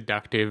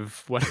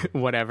 seductive,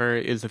 whatever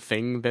is a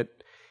thing that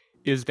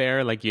is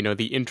there. Like, you know,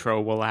 the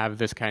intro will have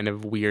this kind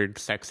of weird,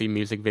 sexy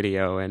music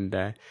video,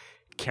 and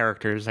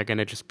characters are going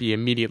to just be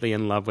immediately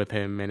in love with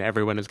him, and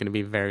everyone is going to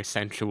be very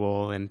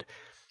sensual and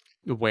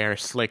wear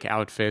slick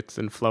outfits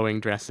and flowing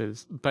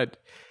dresses. But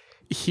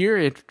here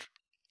it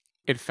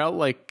felt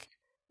like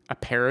a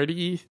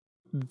parody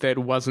that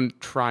wasn't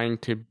trying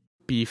to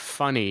be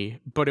funny,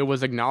 but it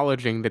was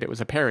acknowledging that it was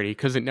a parody,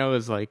 because it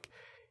knows, like,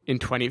 in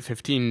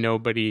 2015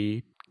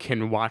 nobody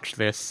can watch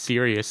this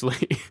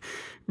seriously.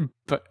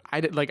 But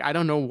I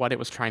don't know what it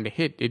was trying to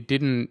hit. It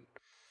didn't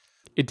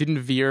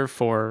veer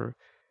for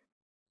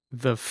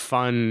the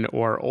fun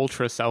or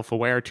ultra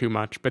self-aware too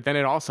much, but then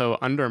it also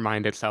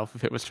undermined itself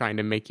if it was trying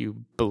to make you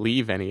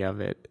believe any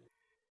of it.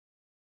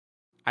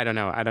 I don't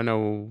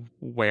know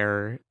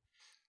where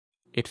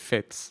it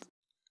fits.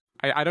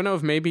 I don't know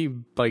if maybe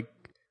like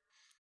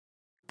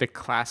the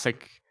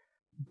classic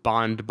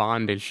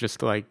Bond is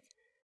just like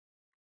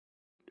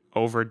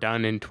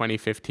overdone in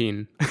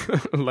 2015.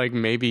 Like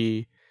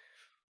maybe,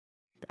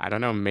 I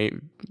don't know,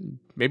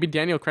 maybe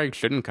Daniel Craig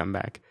shouldn't come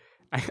back.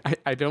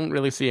 I don't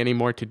really see any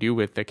more to do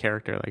with the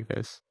character like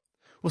this.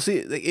 Well, see,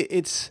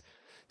 it's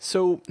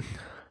so,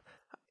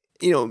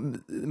 you know,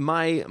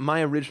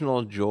 my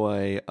original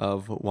joy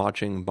of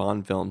watching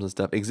Bond films and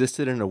stuff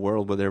existed in a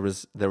world where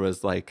there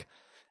was like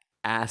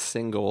a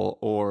single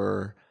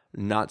or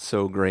not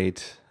so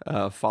great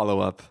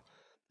follow-up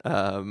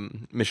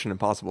Mission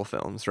Impossible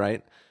films,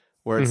 right?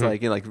 Where it's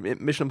like, you know, like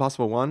Mission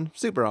Impossible 1,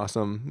 super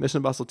awesome. Mission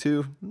Impossible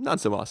 2,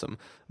 not so awesome.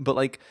 But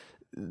like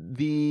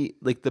the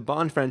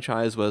Bond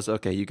franchise was,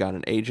 okay, you got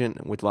an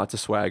agent with lots of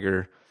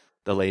swagger.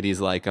 The ladies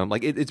like him.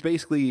 Like it's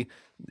basically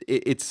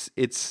it's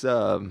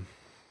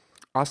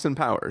Austin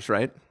Powers,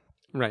 right?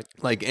 Right.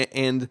 Like,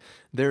 and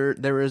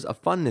there is a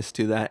funness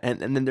to that,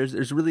 and then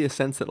there's really a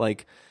sense that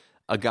like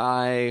a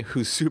guy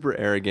who's super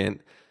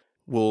arrogant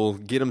will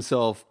get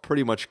himself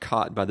pretty much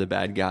caught by the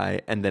bad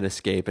guy and then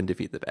escape and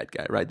defeat the bad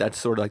guy, right? That's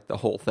sort of like the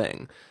whole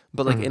thing.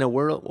 But like in a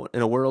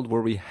world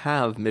where we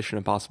have Mission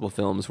Impossible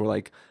films, where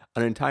like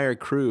an entire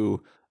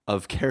crew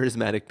of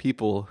charismatic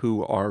people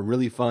who are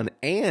really fun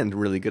and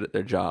really good at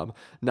their job,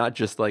 not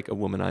just like a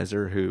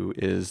womanizer who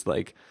is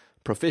like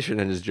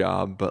proficient in his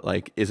job but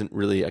like isn't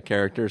really a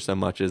character so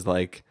much as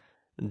like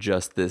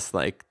just this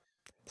like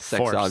sex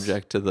Force.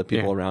 object to the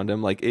people around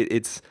him. Like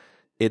it's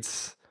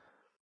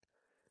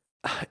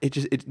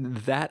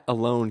that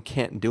alone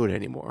can't do it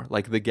anymore.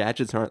 Like the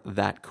gadgets aren't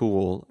that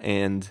cool,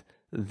 and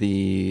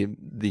the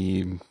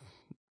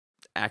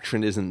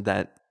action isn't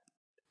that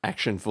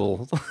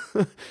actionful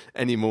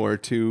anymore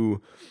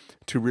to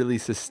really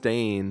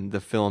sustain the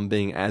film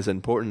being as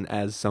important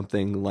as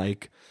something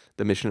like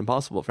the Mission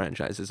Impossible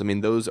franchises. I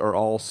mean, those are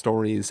all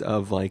stories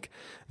of like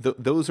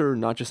those are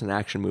not just an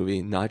action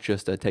movie, not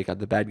just a take out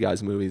the bad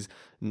guys movies,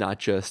 not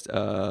just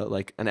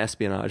like an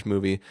espionage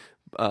movie.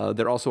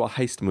 They're also a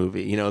heist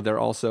movie. You know, they're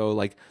also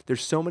like,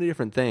 there's so many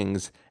different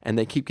things, and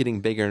they keep getting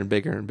bigger and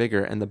bigger and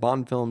bigger, and the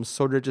Bond films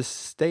sort of just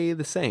stay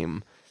the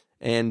same.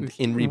 And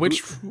in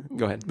reboot,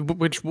 go ahead.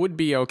 Which would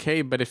be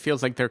okay, but it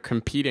feels like they're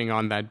competing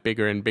on that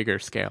bigger and bigger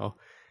scale.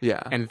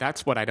 Yeah. And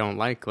that's what I don't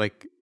like.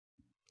 Like,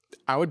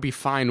 I would be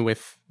fine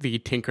with the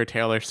Tinker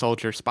Tailor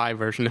Soldier Spy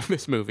version of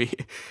this movie.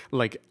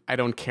 Like, I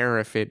don't care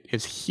if it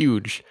is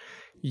huge.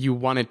 You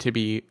want it to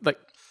be like,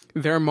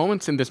 there are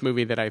moments in this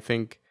movie that I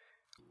think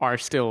are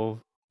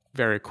still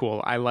very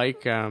cool. I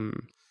like,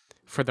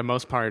 for the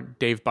most part,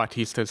 Dave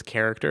Bautista's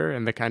character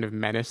and the kind of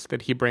menace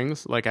that he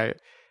brings. Like,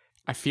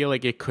 I feel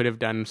like it could have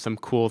done some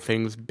cool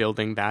things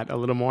building that a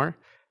little more.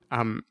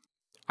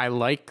 I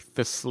like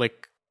the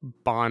slick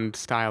Bond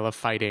style of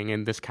fighting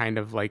in this kind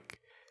of like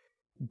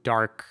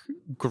dark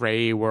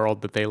gray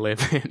world that they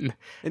live in,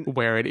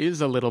 where it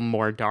is a little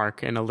more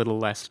dark and a little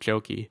less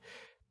jokey.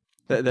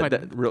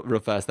 Real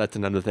fast, that's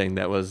another thing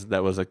that was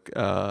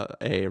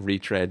a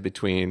retread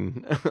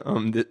between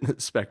the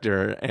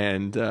Spectre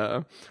and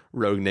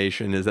Rogue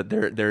Nation, is that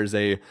there's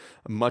a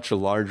much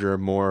larger,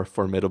 more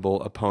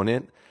formidable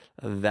opponent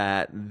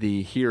that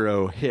the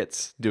hero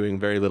hits doing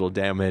very little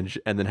damage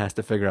and then has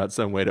to figure out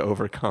some way to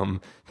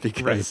overcome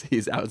because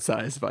he's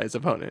outsized by his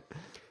opponent.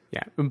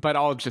 Yeah, but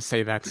I'll just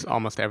say that's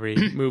almost every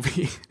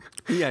movie.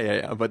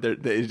 Yeah. But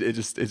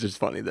it's just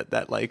funny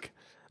that like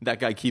that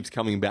guy keeps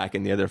coming back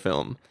in the other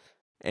film,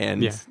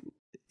 and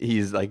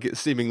he's like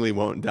seemingly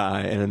won't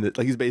die, and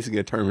like he's basically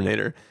a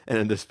Terminator. And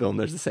in this film,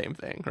 there's the same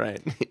thing,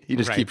 right? He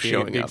just keeps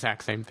showing the up.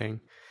 Exact same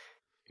thing.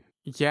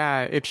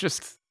 Yeah, it's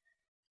just,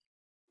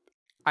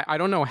 I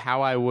don't know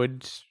how I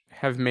would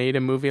have made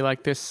a movie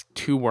like this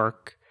to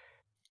work.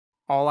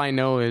 All I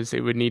know is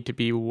it would need to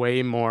be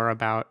way more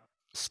about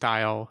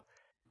style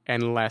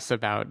and less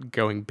about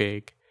going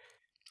big.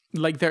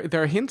 Like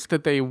there are hints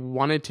that they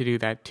wanted to do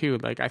that too.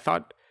 Like I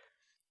thought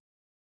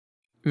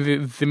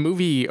the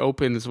movie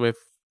opens with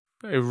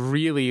a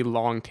really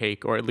long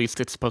take, or at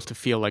least it's supposed to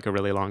feel like a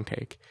really long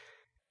take.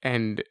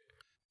 And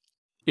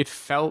it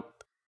felt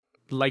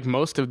like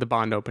most of the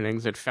Bond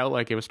openings, it felt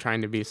like it was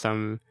trying to be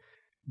some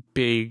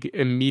big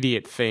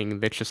immediate thing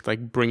that's just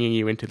like bringing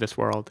you into this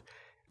world.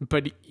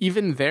 But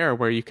even there,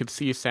 where you could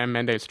see Sam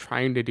Mendes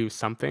trying to do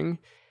something,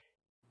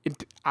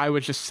 I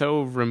was just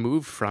so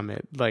removed from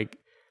it. Like,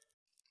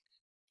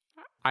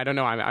 I don't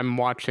know, I'm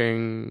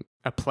watching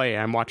a play,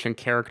 I'm watching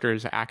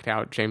characters act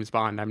out James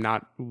Bond. I'm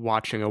not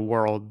watching a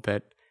world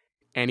that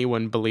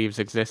anyone believes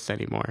exists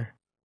anymore.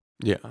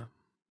 Yeah.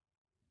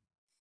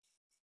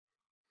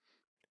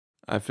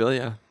 I feel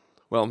ya.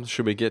 Well,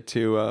 should we get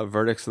to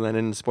verdicts and then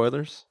into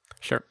spoilers?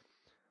 Sure.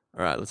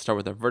 All right, let's start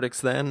with our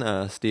verdicts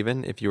then.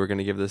 Stephen, if you were going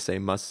to give this a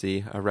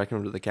must-see, a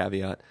recommend with a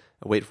caveat,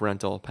 a wait for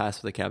rental,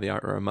 pass with a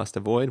caveat, or a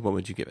must-avoid, what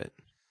would you give it?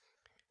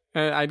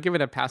 I'd give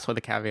it a pass with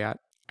a caveat.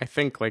 I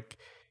think, like,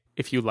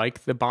 if you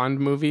like the Bond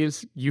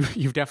movies,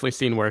 you've definitely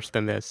seen worse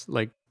than this.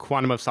 Like,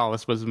 Quantum of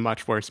Solace was a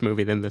much worse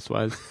movie than this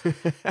was.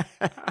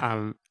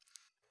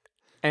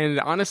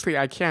 And honestly,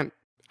 I can't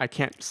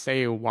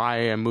say why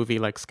a movie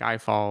like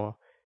Skyfall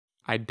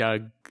I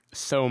dug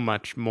so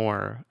much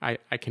more. I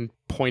can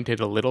point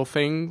at a little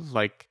thing,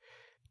 like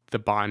the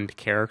Bond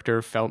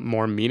character felt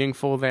more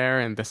meaningful there,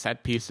 and the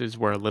set pieces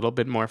were a little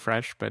bit more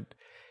fresh. But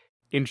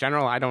in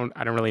general, I don't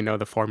really know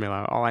the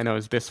formula. All I know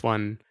is this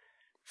one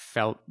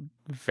felt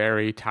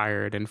very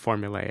tired and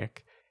formulaic,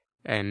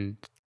 and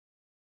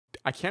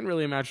I can't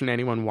really imagine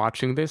anyone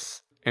watching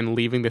this and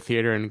leaving the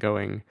theater and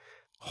going,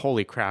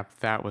 "Holy crap,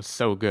 that was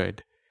so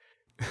good."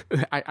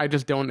 I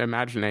just don't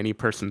imagine any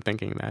person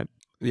thinking that.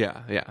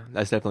 Yeah,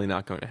 that's definitely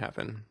not going to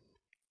happen.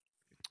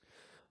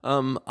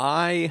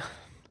 I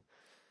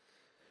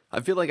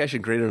feel like I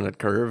should grade it on a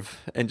curve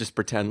and just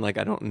pretend like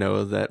I don't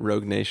know that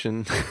Rogue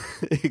Nation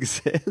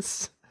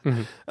exists.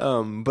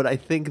 Mm-hmm. But I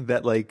think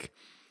that like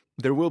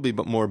there will be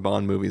more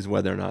Bond movies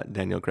whether or not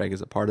Daniel Craig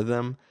is a part of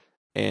them,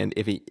 and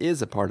if he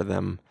is a part of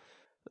them,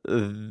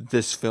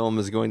 this film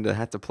is going to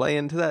have to play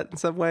into that in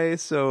some way.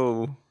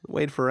 So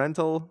wait for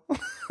rental.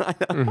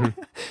 Mm-hmm.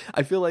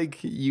 I feel like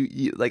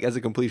you like as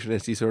a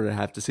completionist, you sort of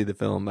have to see the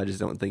film. I just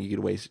don't think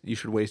you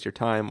should waste your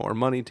time or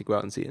money to go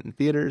out and see it in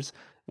theaters.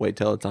 Wait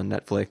till it's on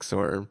Netflix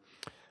or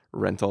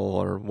rental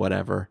or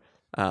whatever.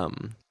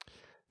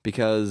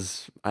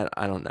 Because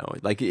I don't know.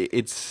 Like I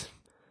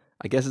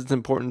guess it's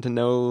important to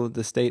know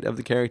the state of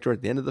the character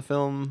at the end of the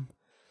film,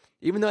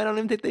 even though I don't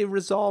even think they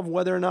resolve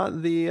whether or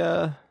not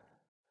the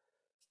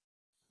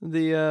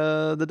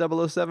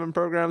 007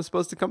 program is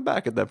supposed to come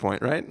back at that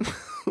point, right?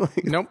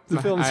 Like, nope.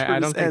 The film I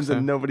don't ends think so.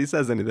 And nobody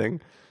says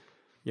anything.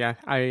 Yeah,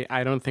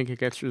 I don't think it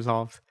gets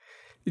resolved.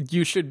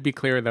 You should be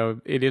clear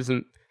though, it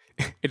isn't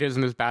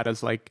as bad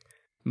as like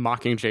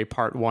Mockingjay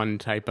Part 1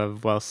 type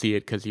of, well, see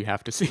it because you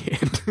have to see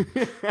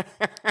it.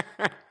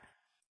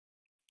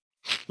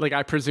 Like,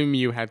 I presume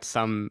you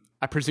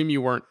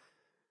weren't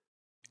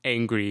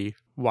angry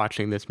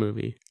watching this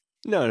movie.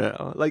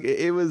 No. Like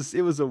it was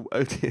a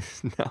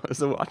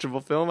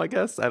watchable film, I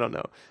guess. I don't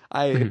know.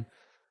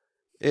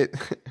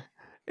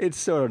 It's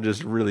sort of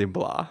just really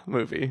blah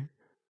movie.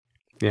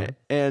 Yeah.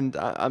 And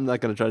I'm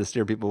not going to try to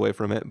steer people away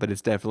from it, but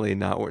it's definitely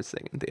not worth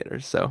seeing in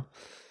theaters. So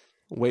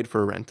wait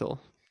for a rental.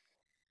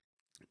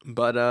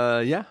 But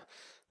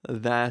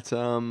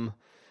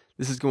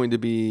this is going to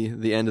be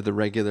the end of the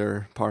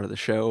regular part of the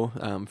show.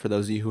 For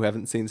those of you who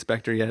haven't seen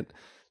Spectre yet,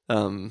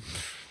 I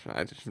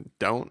just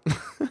don't.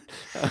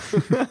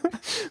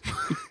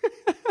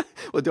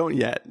 Well, don't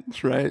yet,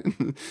 right?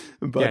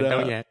 But, yeah,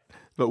 don't yet.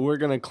 But we're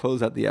going to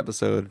close out the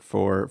episode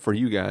for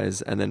you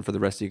guys, and then for the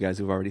rest of you guys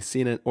who've already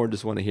seen it or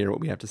just want to hear what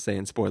we have to say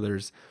in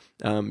spoilers,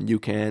 you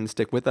can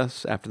stick with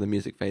us after the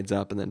music fades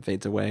up and then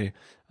fades away.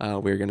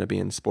 We're going to be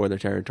in spoiler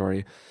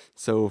territory.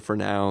 So for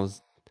now,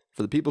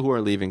 for the people who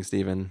are leaving,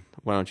 Stephen,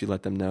 why don't you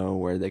let them know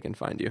where they can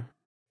find you?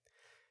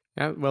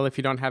 Yeah, well, if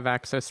you don't have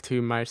access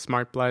to my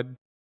Smart Blood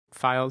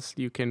files,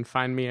 you can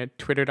find me at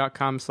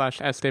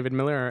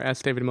twitter.com/sdavidmiller or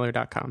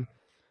sdavidmiller.com.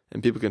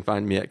 And people can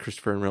find me at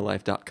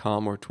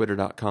ChristopherInRealLife.com or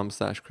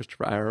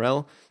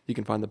twitter.com/ChristopherIRL. You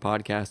can find the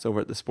podcast over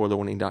at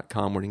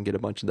thespoilerwarning.com where you can get a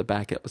bunch of the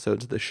back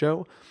episodes of the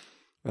show.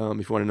 If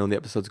you want to know when the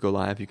episodes go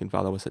live, you can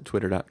follow us at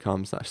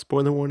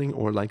twitter.com/spoilerwarning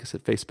or like us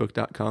at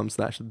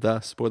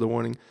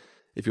facebook.com/thespoilerwarning.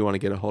 If you want to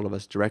get a hold of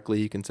us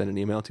directly, you can send an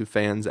email to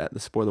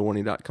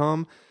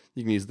fans@thespoilerwarning.com.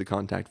 You can use the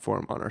contact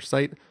form on our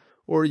site,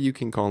 or you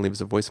can call and leave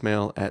us a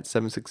voicemail at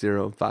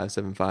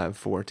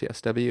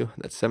 760-575-4TSW.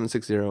 That's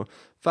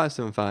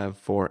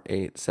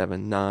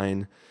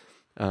 760-575-4879.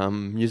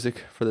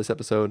 Music for this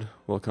episode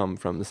will come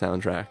from the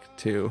soundtrack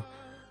to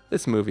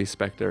this movie,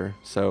 Spectre,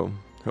 so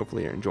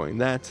hopefully you're enjoying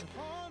that.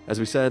 As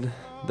we said,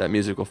 that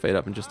music will fade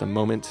up in just a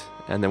moment,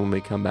 and then when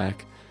we come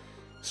back,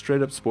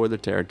 straight up spoiler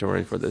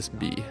territory for this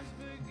B.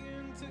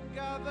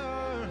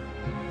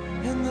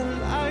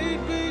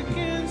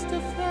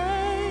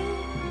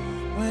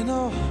 When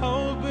all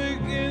hope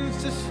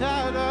begins to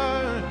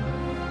shatter,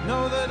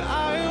 know that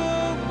I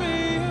won't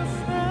be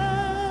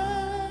afraid.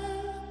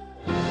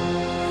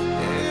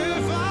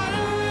 If I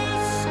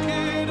risk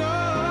it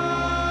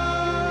all,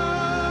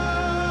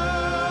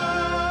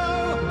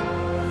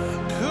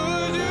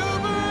 could you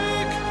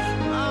break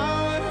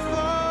my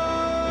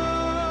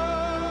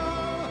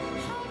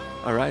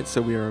fall? All right,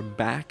 so we are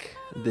back.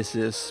 This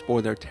is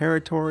spoiler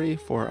territory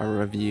for our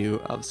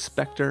review of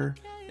Spectre.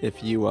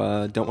 If you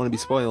don't want to be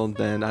spoiled,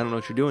 then I don't know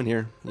what you're doing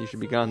here. You should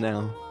be gone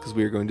now, because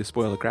we are going to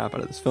spoil the crap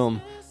out of this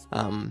film.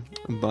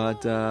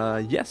 But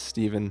yes,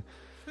 Steven,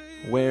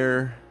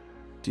 where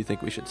do you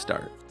think we should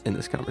start in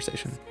this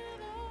conversation?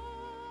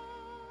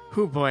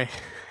 Oh boy,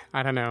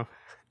 I don't know.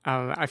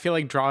 I feel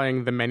like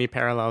drawing the many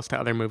parallels to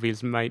other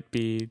movies might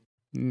be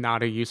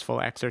not a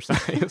useful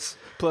exercise.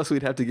 Plus,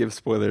 we'd have to give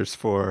spoilers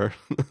for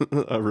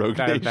a Rogue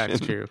Nation. That's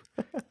true.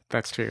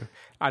 That's true.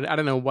 I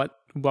don't know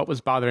what was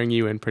bothering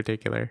you in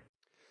particular.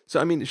 So,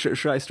 I mean,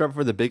 should I start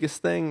for the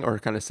biggest thing or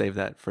kind of save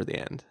that for the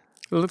end?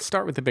 Well, let's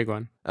start with the big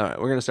one. All right,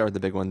 we're going to start with the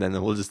big one then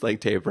we'll just like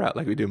taper out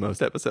like we do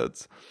most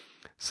episodes.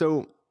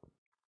 So,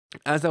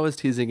 as I was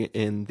teasing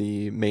in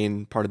the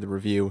main part of the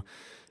review,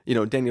 you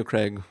know, Daniel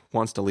Craig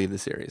wants to leave the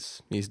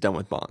series. He's done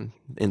with Bond,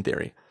 in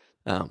theory,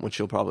 which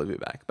he'll probably be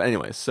back. But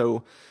anyway,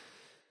 so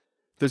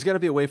there's got to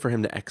be a way for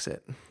him to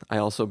exit. I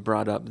also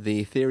brought up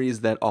the theories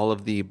that all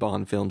of the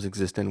Bond films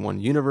exist in one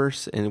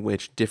universe in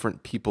which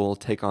different people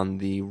take on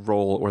the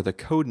role or the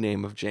code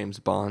name of James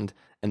Bond,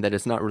 and that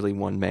it's not really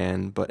one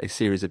man, but a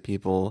series of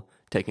people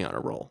taking on a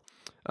role.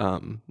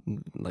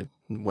 Like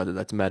whether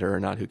that's meta or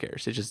not, who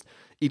cares? It's just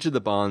each of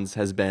the Bonds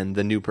has been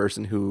the new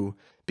person who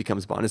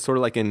becomes Bond. It's sort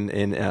of like in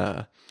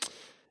Men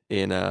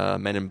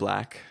in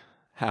Black,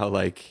 how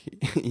like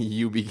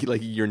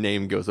your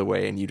name goes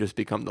away and you just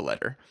become the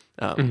letter,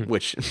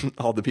 which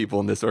all the people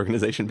in this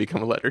organization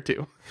become a letter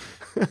too.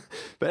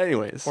 But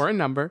anyways, or a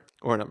number.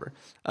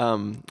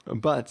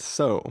 But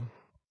so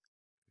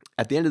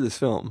at the end of this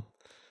film,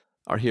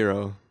 our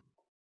hero,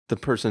 the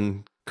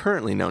person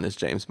currently known as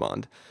James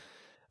Bond,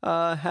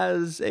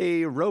 has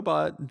a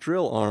robot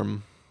drill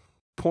arm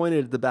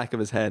pointed at the back of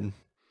his head,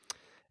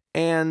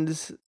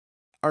 and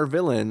our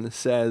villain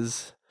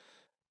says,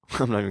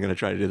 I'm not even going to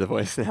try to do the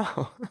voice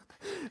now.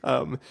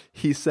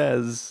 He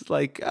says,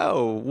 like,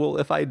 oh, well,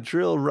 if I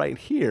drill right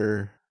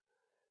here,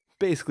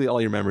 basically all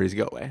your memories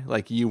go away.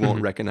 Like, you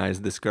won't recognize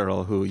this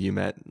girl who you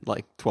met,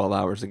 like, 12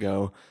 hours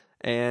ago,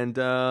 and,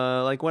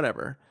 like,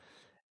 whatever.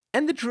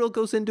 And the drill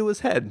goes into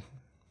his head.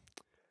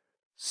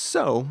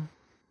 So,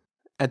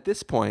 at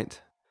this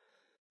point,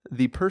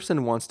 the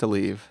person wants to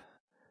leave.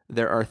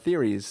 There are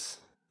theories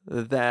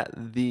that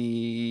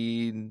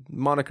the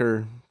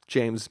moniker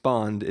James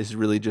Bond is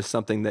really just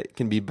something that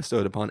can be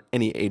bestowed upon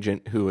any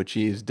agent who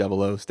achieves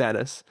 00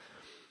 status.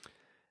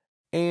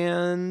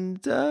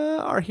 And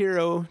our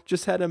hero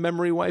just had a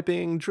memory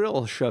wiping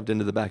drill shoved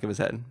into the back of his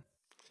head.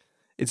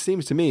 It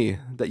seems to me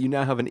that you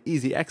now have an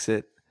easy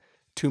exit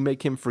to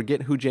make him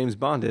forget who James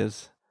Bond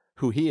is,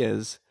 who he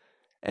is,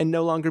 and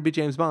no longer be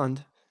James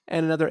Bond,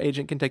 and another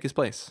agent can take his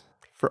place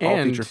for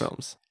all future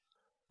films.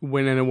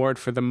 Win an award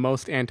for the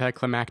most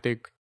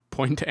anticlimactic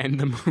point to end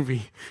the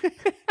movie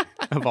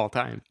of all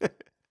time.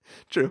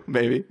 True,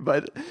 maybe,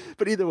 but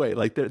either way,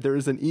 like there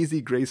is an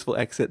easy, graceful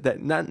exit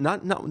that not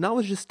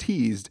was just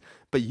teased,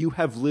 but you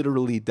have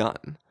literally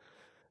done.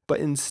 But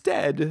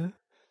instead,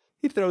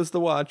 he throws the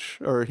watch,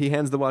 or he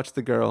hands the watch to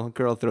the girl.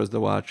 Girl throws the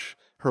watch.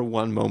 Her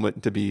one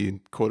moment to be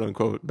quote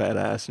unquote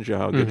badass and show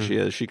how good she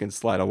is. She can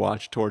slide a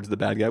watch towards the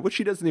bad guy, which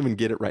she doesn't even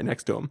get it right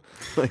next to him.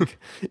 Like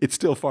it's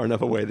still far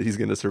enough away that he's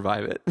going to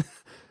survive it.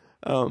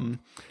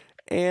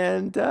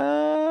 And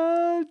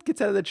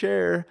gets out of the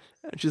chair.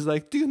 And she's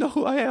like, "Do you know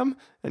who I am?"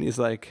 And he's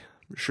like,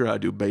 "Sure I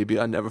do, baby.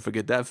 I never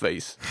forget that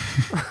face."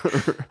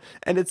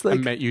 And it's like,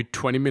 I met you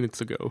 20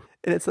 minutes ago.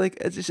 And it's like,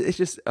 it's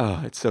just,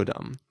 oh, it's so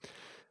dumb.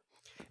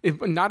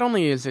 Not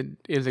only is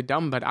it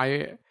dumb, but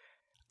I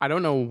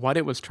don't know what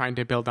it was trying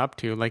to build up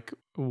to. Like,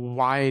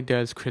 why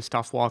does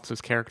Christoph Waltz's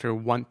character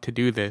want to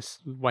do this?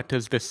 What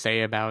does this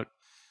say about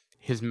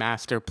his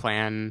master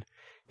plan,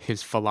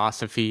 his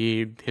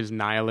philosophy, his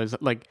nihilism?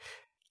 Like,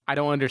 I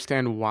don't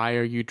understand, why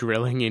are you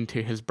drilling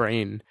into his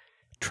brain,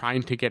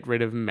 trying to get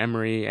rid of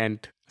memory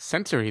and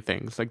sensory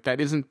things? Like,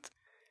 that isn't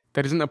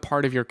a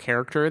part of your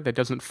character. That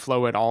doesn't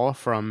flow at all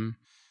from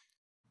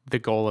the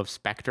goal of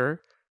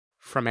Spectre.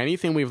 From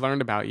anything we've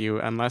learned about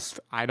you, unless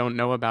I don't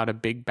know about a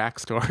big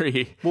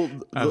backstory. Well,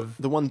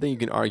 the one thing you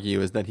can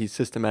argue is that he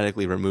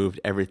systematically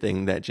removed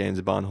everything that James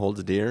Bond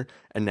holds dear,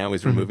 and now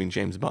he's removing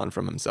James Bond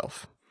from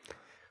himself.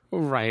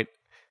 Right.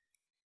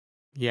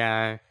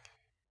 Yeah.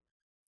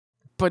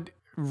 But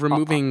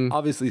removing...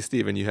 Obviously,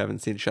 Steven, you haven't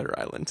seen Shutter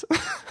Island.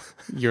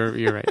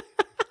 You're right.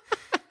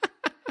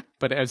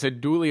 But as a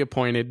duly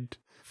appointed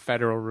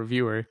federal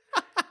reviewer,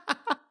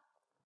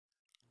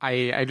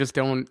 I just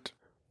don't...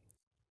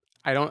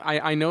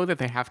 I know that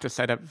they have to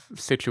set up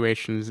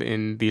situations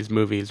in these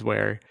movies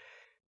where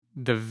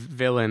the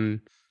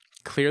villain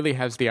clearly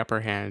has the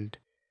upper hand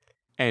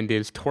and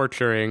is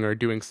torturing or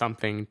doing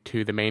something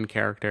to the main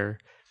character,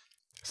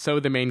 so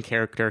the main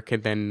character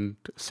can then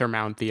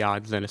surmount the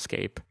odds and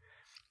escape.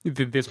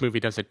 This movie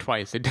does it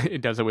twice.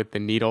 It does it with the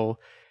needle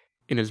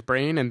in his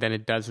brain, and then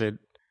it does it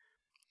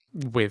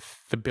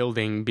with the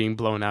building being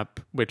blown up,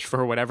 which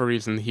for whatever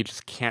reason he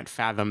just can't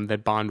fathom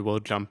that Bond will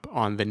jump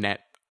on the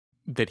net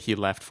that he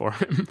left for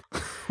him.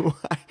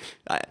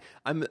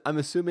 I'm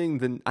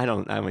assuming I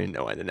don't even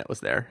know why the net was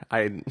there.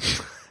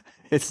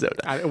 It's so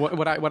dumb.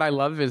 What I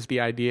love is the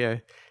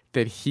idea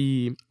that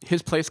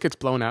his place gets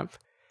blown up.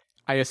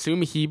 I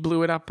assume he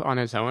blew it up on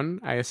his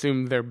own. I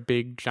assume their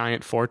big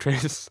giant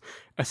fortress,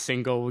 a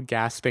single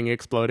gas thing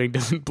exploding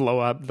doesn't blow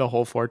up the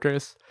whole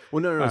fortress.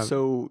 Well,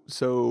 no.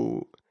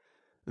 So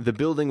the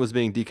building was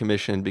being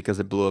decommissioned because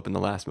it blew up in the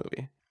last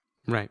movie.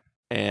 Right.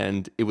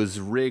 And it was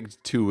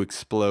rigged to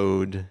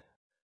explode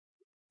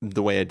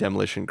the way a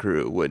demolition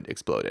crew would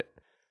explode it.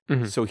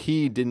 Mm-hmm. So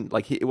he didn't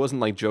it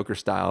wasn't like Joker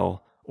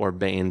style or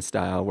Bane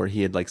style where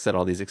he had like set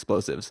all these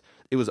explosives.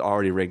 It was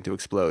already rigged to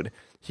explode.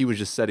 He was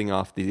just setting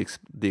off the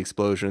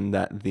explosion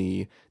that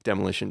the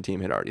demolition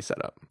team had already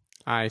set up.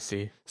 I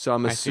see. So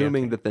I'm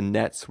assuming that the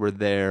nets were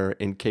there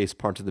in case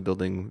parts of the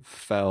building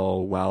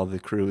fell while the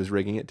crew was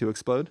rigging it to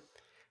explode.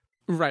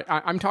 Right.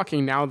 I'm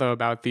talking now, though,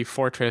 about the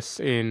fortress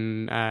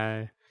in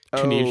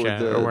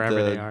Tunisia or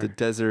wherever they are. The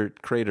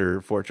desert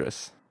crater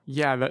fortress.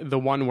 Yeah, the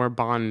one where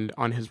Bond,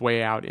 on his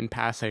way out in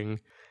passing,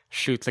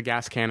 shoots a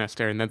gas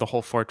canister and then the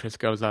whole fortress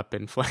goes up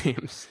in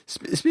flames.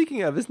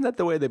 Speaking of, isn't that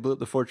the way they blew up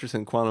the fortress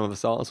in Quantum of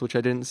Solace, which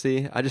I didn't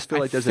see? I just feel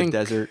like there's a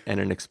desert and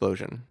an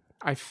explosion.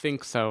 I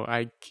think so.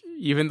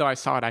 Even though I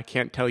saw it, I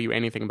can't tell you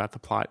anything about the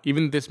plot.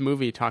 Even this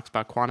movie talks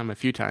about Quantum a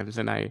few times,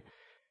 and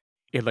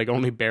it like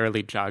only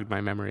barely jogged my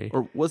memory.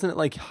 Or wasn't it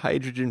like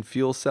hydrogen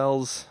fuel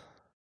cells?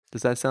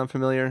 Does that sound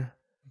familiar?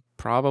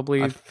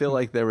 Probably. I feel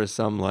like there was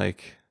some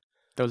like...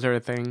 Those are a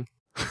thing.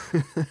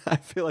 I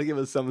feel like it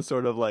was some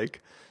sort of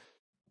like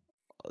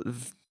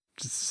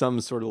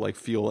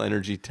fuel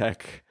energy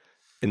tech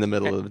in the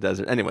middle of the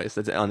desert. Anyways,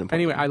 that's unimportant.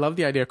 Anyway, I love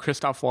the idea.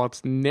 Christoph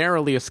Waltz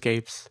narrowly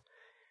escapes.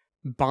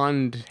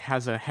 Bond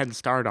has a head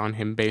start on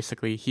him,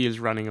 basically. He is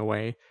running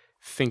away,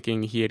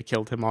 thinking he had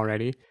killed him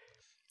already.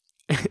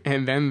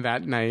 And then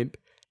that night,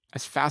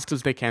 as fast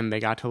as they can, they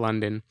got to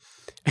London.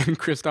 And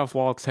Christoph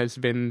Waltz has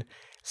been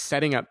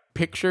setting up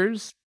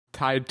pictures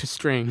tied to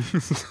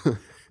strings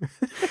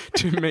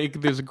to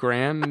make this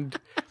grand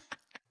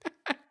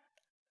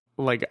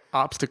like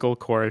obstacle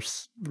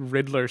course,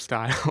 Riddler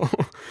style,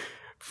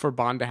 for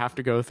Bond to have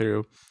to go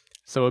through.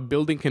 So a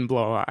building can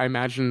blow. I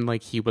imagine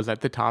like he was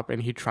at the top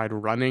and he tried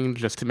running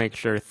just to make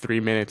sure 3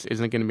 minutes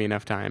isn't going to be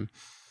enough time.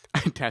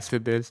 I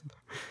tested this.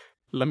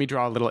 Let me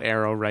draw a little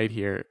arrow right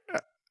here.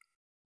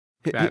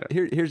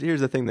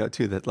 Here's the thing though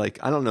too, that like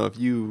I don't know if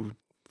you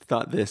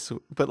thought this,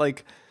 but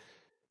like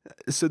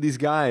so these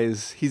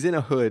guys, he's in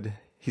a hood,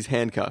 he's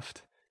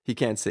handcuffed, he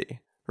can't see,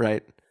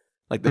 right?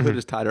 Like the hood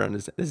is tied around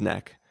his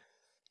neck,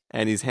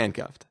 and he's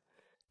handcuffed,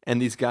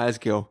 and these guys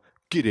go,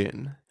 "Get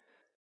in,"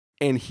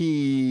 and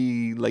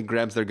he like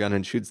grabs their gun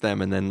and shoots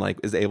them, and then like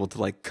is able to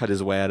like cut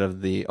his way out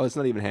of the it's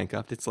not even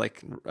handcuffed, it's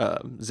like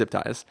zip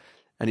ties,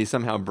 and he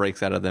somehow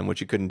breaks out of them, which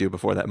he couldn't do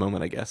before that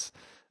moment, I guess.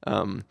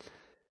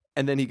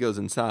 And then he goes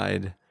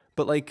inside,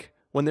 but like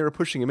when they were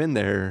pushing him in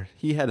there,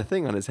 he had a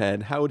thing on his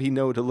head. How would he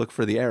know to look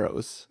for the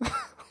arrows?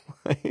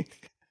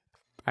 Like,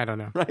 I don't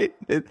know. Right?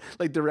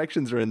 Like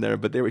directions are in there,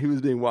 but he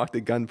was being walked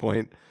at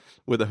gunpoint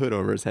with a hood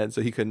over his head,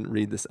 so he couldn't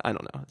read this. I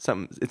don't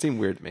know. It seemed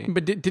weird to me.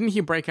 But didn't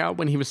he break out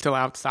when he was still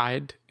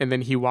outside, and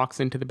then he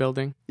walks into the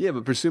building? Yeah,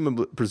 but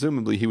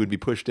presumably he would be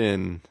pushed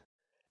in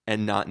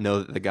and not know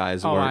that the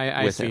guys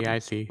weren't with him. I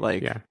see.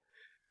 Like, yeah.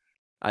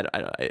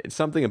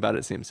 Something about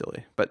it seems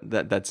silly, but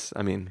that's.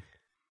 I mean,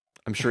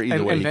 I'm sure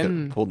either way he could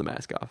have pulled the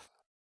mask off.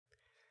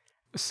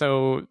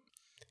 So,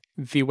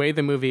 the way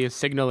the movie is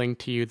signaling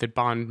to you that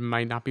Bond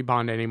might not be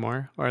Bond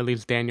anymore, or at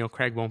least Daniel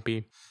Craig won't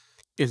be,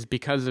 is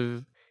because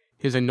of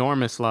his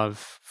enormous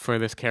love for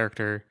this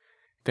character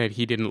that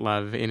he didn't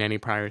love in any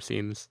prior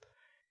scenes.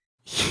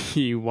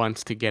 He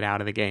wants to get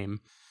out of the game.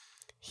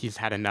 He's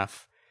had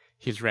enough.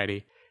 He's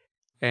ready.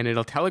 And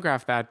it'll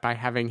telegraph that by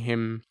having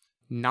him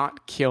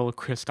not kill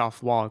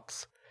Christoph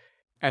Waltz,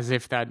 as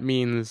if that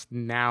means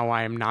now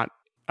I am not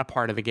a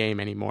part of the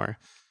game anymore.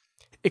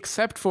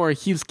 Except for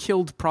he's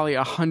killed probably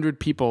 100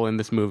 people in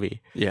this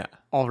movie. Yeah.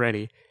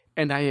 Already.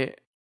 And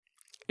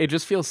it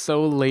just feels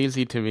so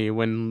lazy to me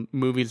when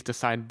movies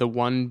decide the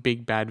one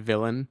big bad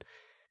villain,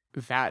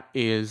 that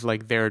is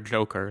like their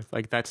Joker.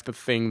 Like that's the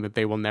thing that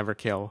they will never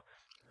kill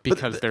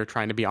because they're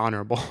trying to be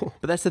honorable.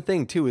 But that's the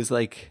thing too, is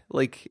like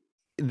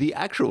the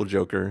actual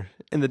Joker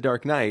in The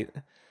Dark Knight,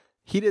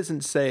 he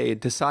doesn't say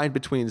decide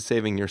between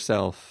saving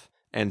yourself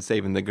and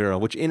saving the girl,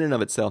 which in and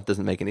of itself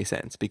doesn't make any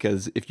sense,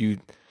 because if you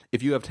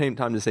have time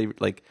to save,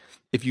 like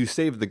if you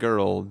save the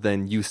girl,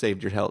 then you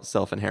saved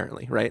yourself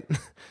inherently, right?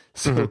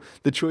 So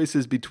the choice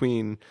is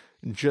between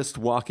just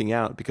walking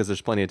out because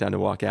there's plenty of time to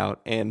walk out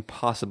and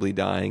possibly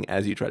dying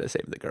as you try to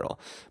save the girl.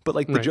 But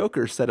like the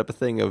Joker set up a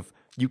thing of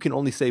you can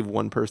only save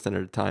one person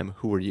at a time.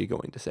 Who are you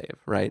going to save,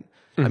 right?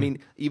 I mean,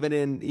 even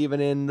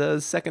in the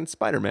second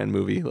Spider-Man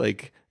movie,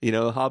 like, you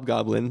know,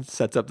 Hobgoblin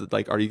sets up that,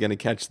 like, are you going to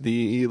catch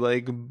the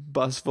like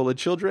bus full of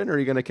children, or are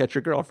you going to catch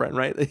your girlfriend,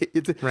 right?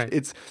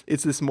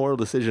 It's this moral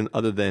decision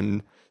other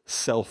than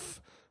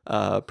self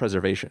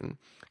preservation.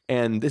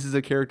 And this is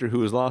a character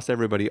who has lost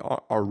everybody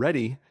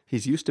already.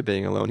 He's used to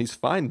being alone. He's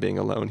fine being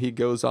alone. He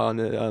goes on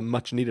a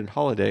much needed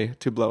holiday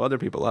to blow other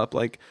people up.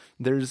 Like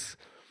it's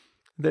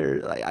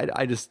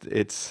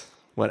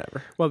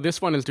whatever. Well,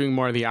 this one is doing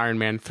more of the Iron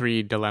Man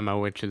 3 dilemma,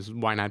 which is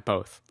why not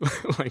both?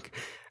 Like,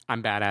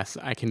 I'm badass.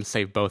 I can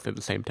save both at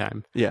the same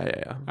time.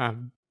 Yeah.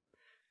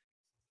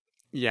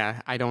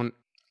 I don't.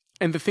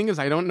 And the thing is,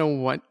 I don't know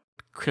what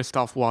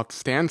Christoph Waltz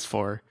stands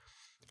for.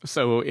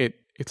 So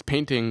it's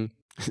painting.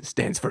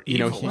 Stands for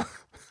evil.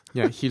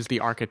 He's the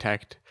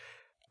architect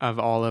of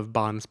all of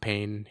Bond's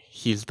pain.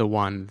 He's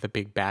the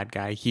big bad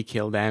guy. He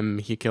killed them.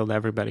 He killed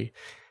everybody.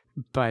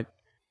 But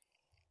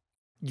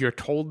you're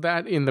told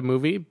that in the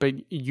movie,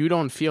 but you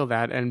don't feel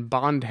that. And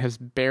Bond has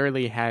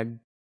barely had,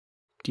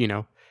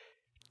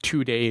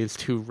 2 days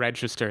to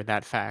register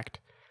that fact.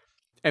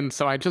 And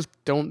so I just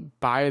don't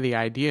buy the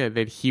idea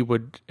that he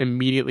would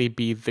immediately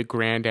be the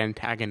grand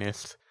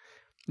antagonist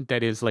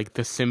that is like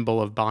the symbol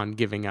of Bond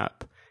giving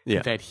up.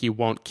 Yeah. That he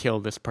won't kill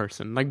this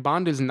person. Like,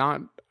 Bond is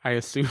not, I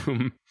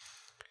assume,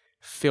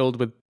 filled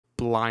with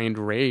blind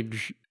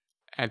rage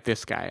at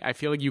this guy. I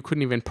feel like you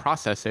couldn't even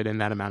process it in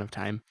that amount of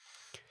time.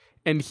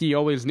 And he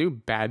always knew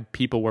bad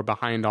people were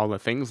behind all the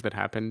things that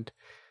happened.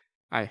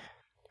 I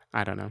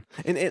don't know.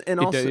 And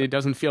also, it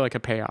doesn't feel like a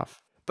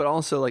payoff. But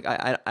also, like,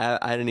 I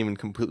didn't even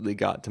completely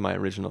got to my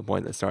original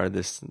point that started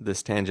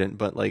this tangent.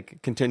 But like,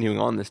 continuing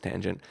on this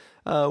tangent,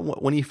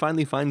 when he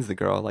finally finds the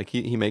girl, like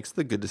he makes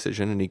the good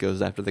decision and he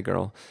goes after the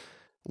girl.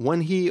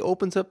 When he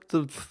opens up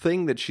the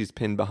thing that she's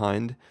pinned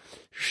behind,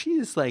 she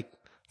is like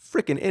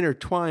freaking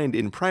intertwined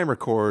in primer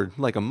cord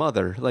like a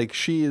mother. Like,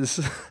 she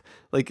is.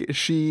 Like,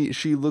 she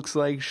looks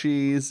like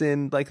she's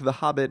in, like, The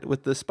Hobbit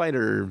with the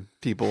spider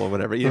people or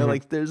whatever. You know,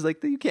 like, there's,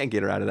 like, you can't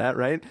get her out of that,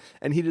 right?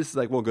 And he just,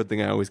 like, well, good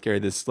thing I always carry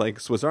this, like,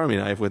 Swiss Army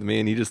knife with me.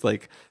 And he just,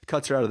 like,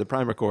 cuts her out of the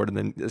primer cord and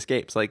then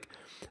escapes. Like,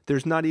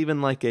 there's not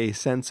even, like, a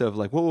sense of,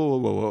 like,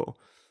 whoa.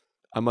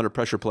 I'm under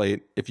pressure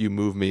plate. If you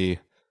move me,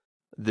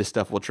 this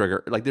stuff will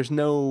trigger. Like, there's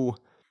no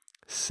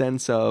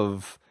sense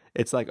of,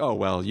 it's like, oh,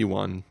 well, you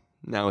won.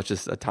 Now it's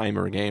just a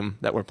timer game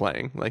that we're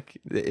playing. Like,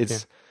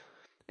 it's,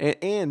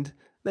 and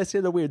that's the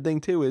other weird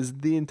thing too, is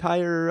the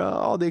entire,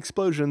 all the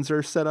explosions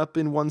are set up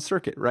in one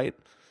circuit, right?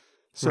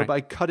 So by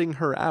cutting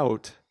her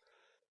out,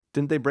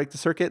 didn't they break the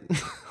circuit?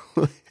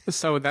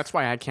 So that's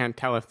why I can't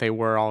tell if they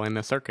were all in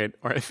the circuit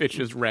or if it's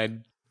just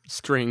red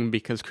string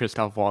because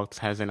Christoph Waltz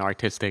has an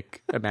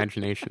artistic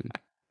imagination.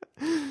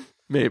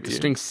 Maybe. The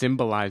string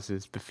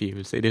symbolizes the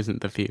fuse. It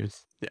isn't the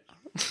fuse. Yeah.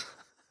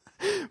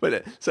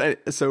 But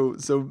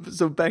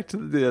so back to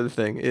the other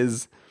thing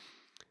is,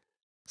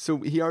 so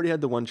he already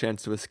had the one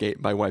chance to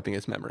escape by wiping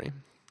his memory,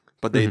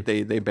 but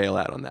they bail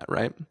out on that,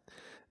 right?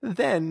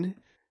 Then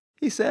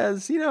he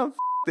says, f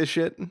this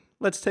shit.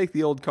 Let's take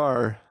the old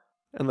car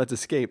and let's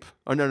escape.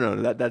 Oh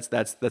no, that's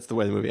the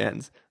way the movie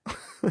ends.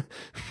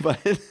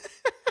 But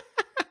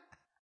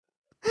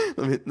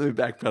let me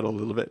backpedal a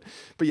little bit.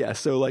 But yeah,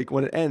 so like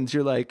when it ends,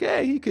 you're like,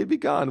 hey, he could be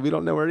gone. We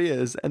don't know where he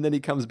is. And then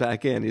he comes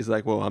back in. He's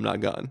like, well, I'm not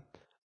gone.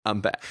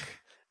 I'm back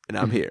and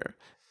I'm here,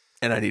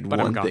 and I need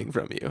one thing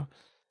from you.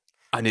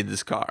 I need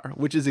this car,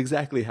 which is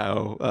exactly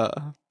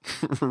how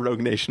Rogue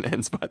Nation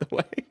ends, by the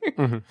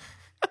way.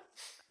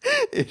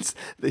 It's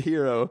the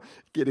hero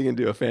getting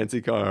into a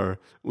fancy car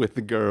with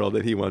the girl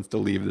that he wants to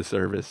leave the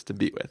service to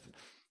be with.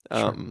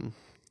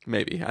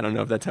 Maybe. I don't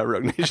know if that's how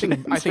Rogue Nation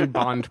ends. I think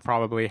Bond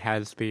probably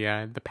has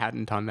the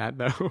patent on that,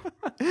 though.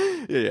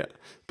 Yeah.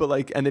 But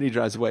like, and then he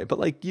drives away. But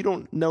like, you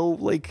don't know,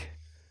 like,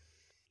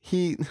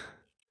 he's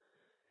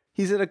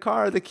in a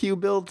car that Q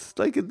built,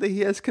 like, he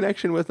has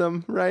connection with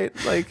him, right?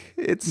 Like,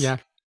 it's... Yeah.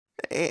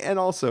 And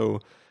also,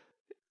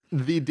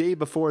 the day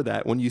before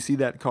that, when you see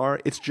that car,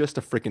 it's just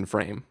a freaking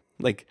frame.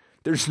 Like,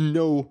 there's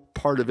no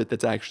part of it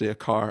that's actually a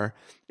car.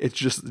 It's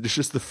just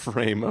the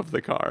frame of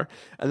the car.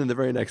 And then the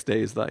very next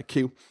day is like,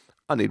 Q,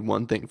 I need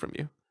one thing from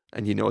you.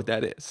 And you know what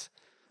that is?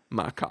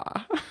 My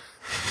car.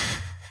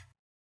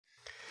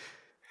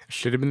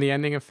 Should have been the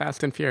ending of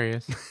Fast and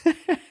Furious.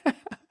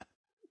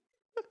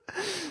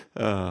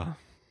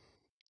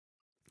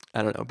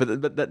 I don't know,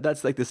 but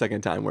that's like the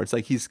second time where it's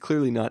like he's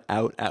clearly not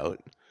out.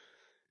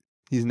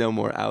 He's no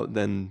more out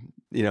than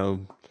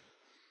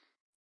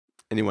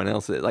anyone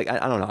else. Like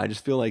I don't know. I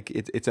just feel like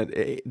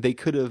they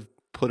could have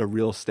put a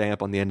real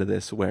stamp on the end of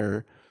this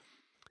where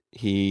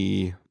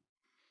he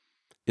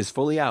is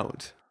fully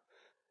out,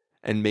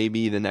 and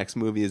maybe the next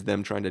movie is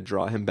them trying to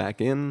draw him back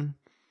in,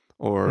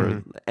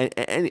 or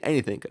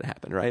anything could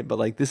happen, right? But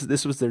like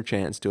this was their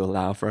chance to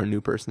allow for a new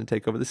person to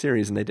take over the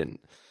series, and they didn't.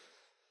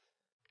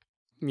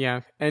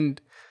 Yeah,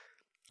 and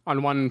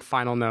On one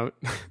final note,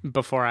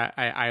 before I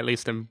at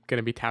least am going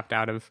to be tapped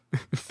out of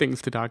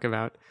things to talk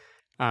about,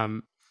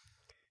 I'm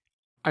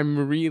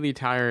really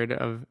tired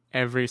of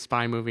every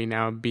spy movie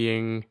now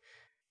being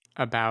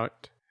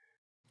about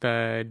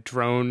the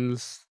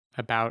drones,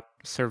 about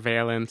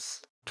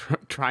surveillance,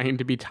 trying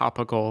to be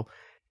topical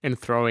and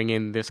throwing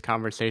in this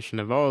conversation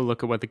of, oh,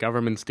 look at what the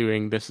government's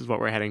doing. This is what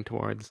we're heading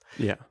towards.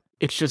 Yeah.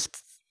 It's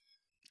just,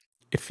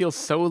 it feels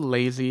so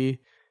lazy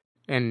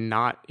and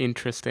not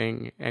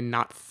interesting and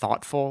not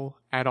thoughtful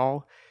at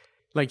all.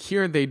 Like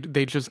here, they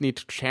just need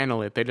to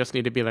channel it. They just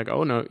need to be like,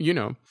 oh no,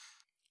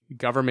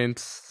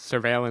 governments,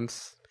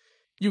 surveillance,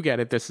 you get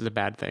it. This is a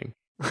bad thing,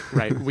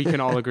 right? We can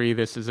all agree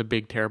this is a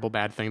big, terrible,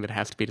 bad thing that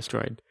has to be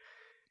destroyed.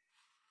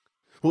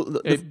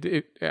 Well,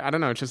 I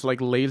don't know. It's just like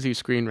lazy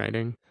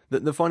screenwriting.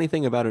 The funny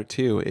thing about it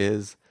too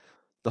is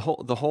the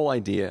whole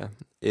idea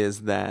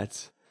is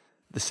that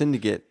the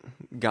syndicate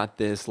got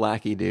this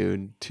lackey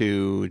dude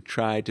to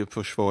try to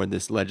push forward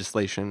this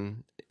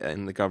legislation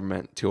in the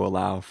government to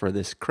allow for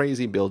this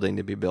crazy building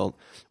to be built,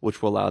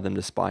 which will allow them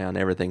to spy on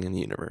everything in the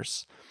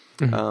universe.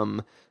 Mm-hmm.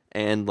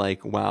 And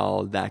like,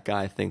 while that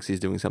guy thinks he's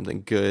doing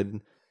something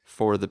good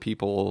for the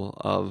people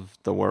of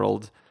the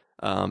world,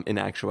 in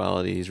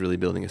actuality, he's really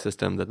building a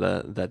system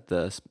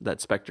that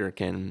Spectre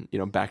can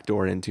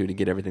backdoor into to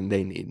get everything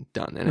they need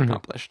done and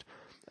accomplished.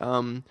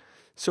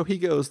 So he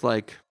goes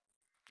like,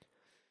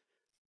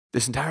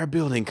 this entire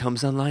building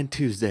comes online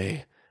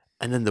Tuesday,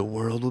 and then the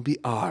world will be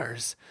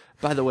ours.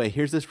 By the way,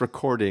 here's this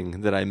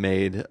recording that I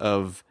made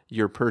of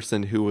your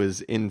person who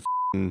was in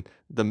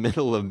the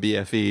middle of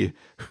BFE,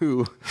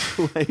 who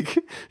like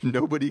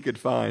nobody could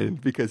find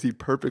because he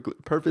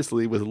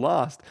purposely was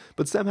lost.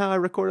 But somehow I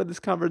recorded this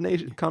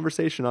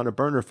conversation on a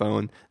burner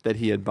phone that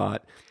he had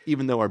bought,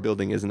 even though our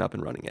building isn't up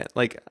and running yet.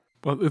 Like,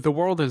 well, the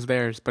world is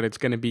theirs, but it's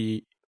going to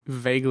be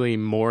vaguely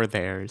more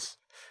theirs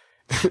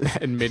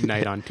at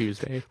midnight on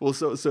Tuesday. Well,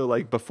 so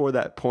like before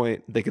that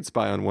point, they could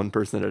spy on one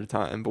person at a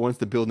time. But once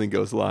the building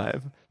goes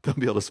live, they'll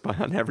be able to spy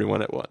on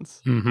everyone at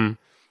once. Mm-hmm.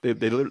 They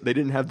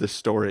didn't have the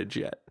storage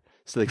yet,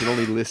 so they can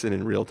only listen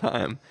in real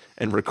time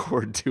and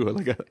record to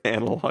like an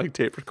analog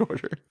tape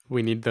recorder.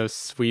 We need those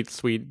sweet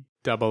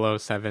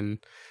 007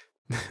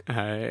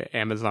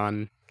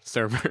 Amazon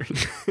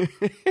servers.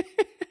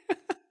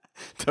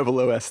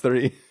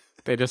 00S3.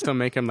 They just don't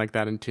make them like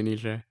that in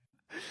Tunisia.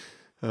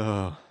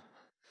 Oh,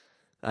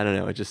 I don't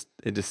know. It just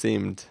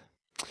seemed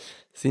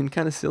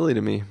kind of silly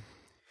to me.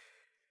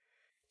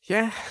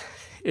 Yeah,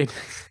 it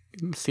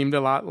seemed a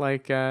lot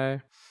like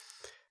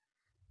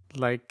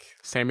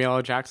Samuel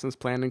L. Jackson's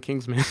plan in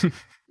Kingsman.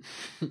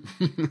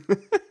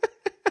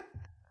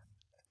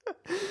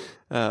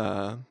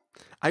 I'll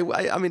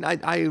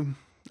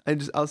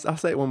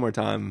say it one more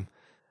time.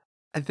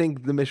 I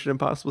think the Mission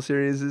Impossible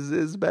series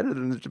is better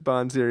than the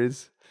Bond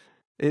series.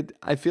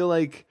 I feel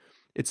like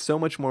it's so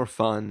much more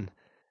fun,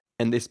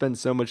 and they spend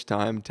so much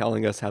time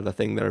telling us how the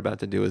thing they're about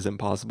to do is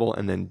impossible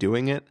and then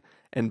doing it.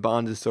 And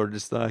Bond is sort of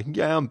just like,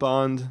 yeah, I'm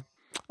Bond.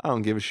 I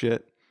don't give a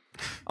shit.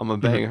 I'm gonna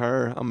bang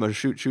her. I'm gonna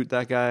shoot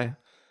that guy.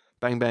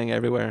 Bang bang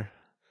everywhere.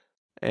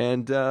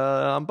 And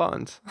I'm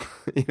Bond.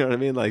 You know what I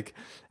mean? Like,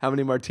 how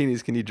many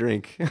martinis can you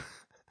drink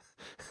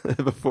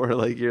before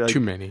like you're like too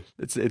many?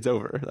 It's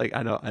over. Like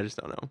I just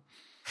don't know.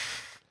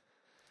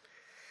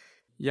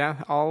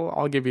 Yeah,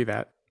 I'll give you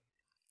that.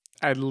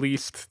 At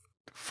least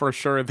for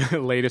sure, the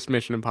latest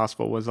Mission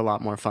Impossible was a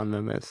lot more fun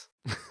than this.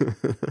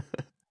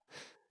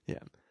 Yeah.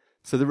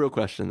 So the real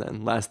question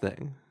then, last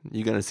thing,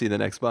 you gonna see the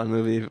next Bond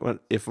movie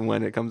if and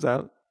when it comes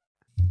out?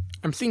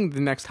 I'm seeing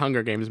the next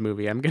Hunger Games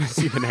movie. I'm gonna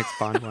see the next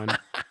Bond one.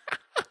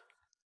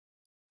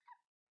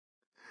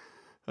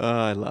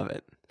 I love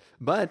it.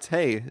 But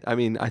hey, I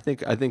mean, I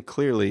think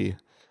clearly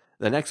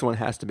the next one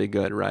has to be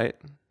good, right?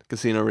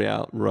 Casino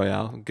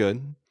Royale,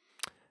 good.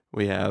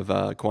 We have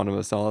Quantum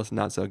of Solace,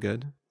 not so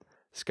good.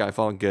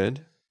 Skyfall,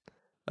 good.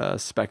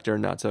 Spectre,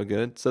 not so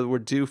good. So we're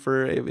due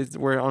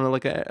we're on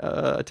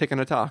a tick and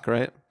a talk,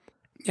 right?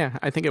 Yeah,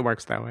 I think it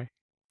works that way.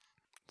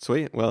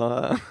 Sweet.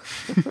 Well,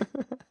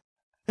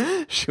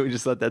 should we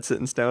just let that sit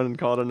in stone and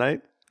call it a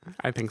night?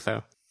 I think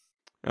so.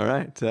 All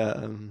right.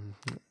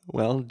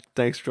 Well,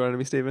 thanks for joining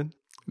me, Stephen.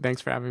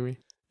 Thanks for having me.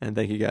 And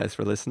thank you guys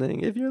for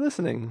listening. If you're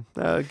listening,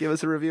 give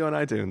us a review on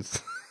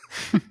iTunes.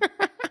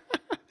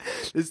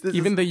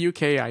 Even the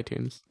UK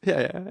iTunes.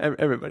 Yeah,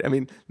 everybody. I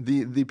mean,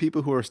 the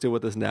people who are still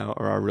with us now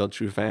are our real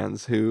true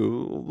fans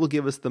who will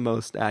give us the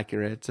most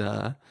accurate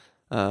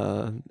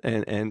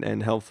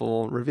and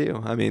helpful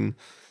review. I mean,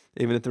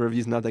 even if the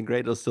review's not that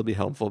great, it'll still be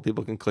helpful.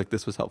 People can click,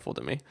 this was helpful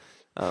to me.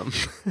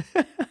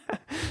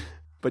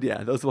 But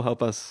yeah, those will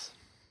help us.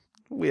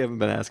 We haven't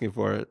been asking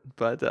for it,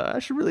 but I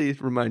should really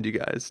remind you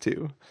guys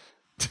to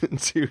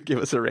give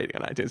us a rating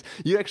on iTunes.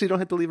 You actually don't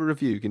have to leave a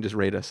review. You can just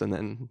rate us and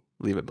then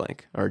leave it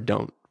blank, or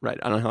don't write.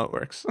 I don't know how it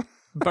works.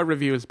 But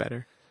review is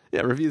better.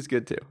 Yeah, review is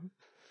good too.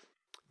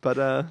 But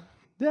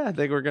yeah, I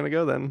think we're gonna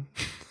go then.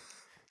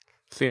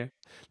 See ya.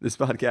 This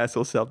podcast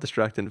will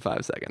self-destruct in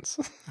 5 seconds.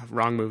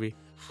 Wrong movie.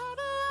 How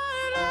do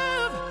I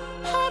live?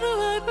 How do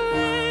I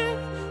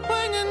breathe?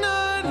 When you're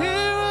not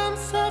here, I'm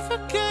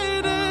suffocating.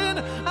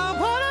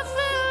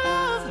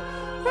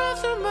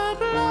 my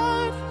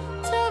blood.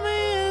 Tell me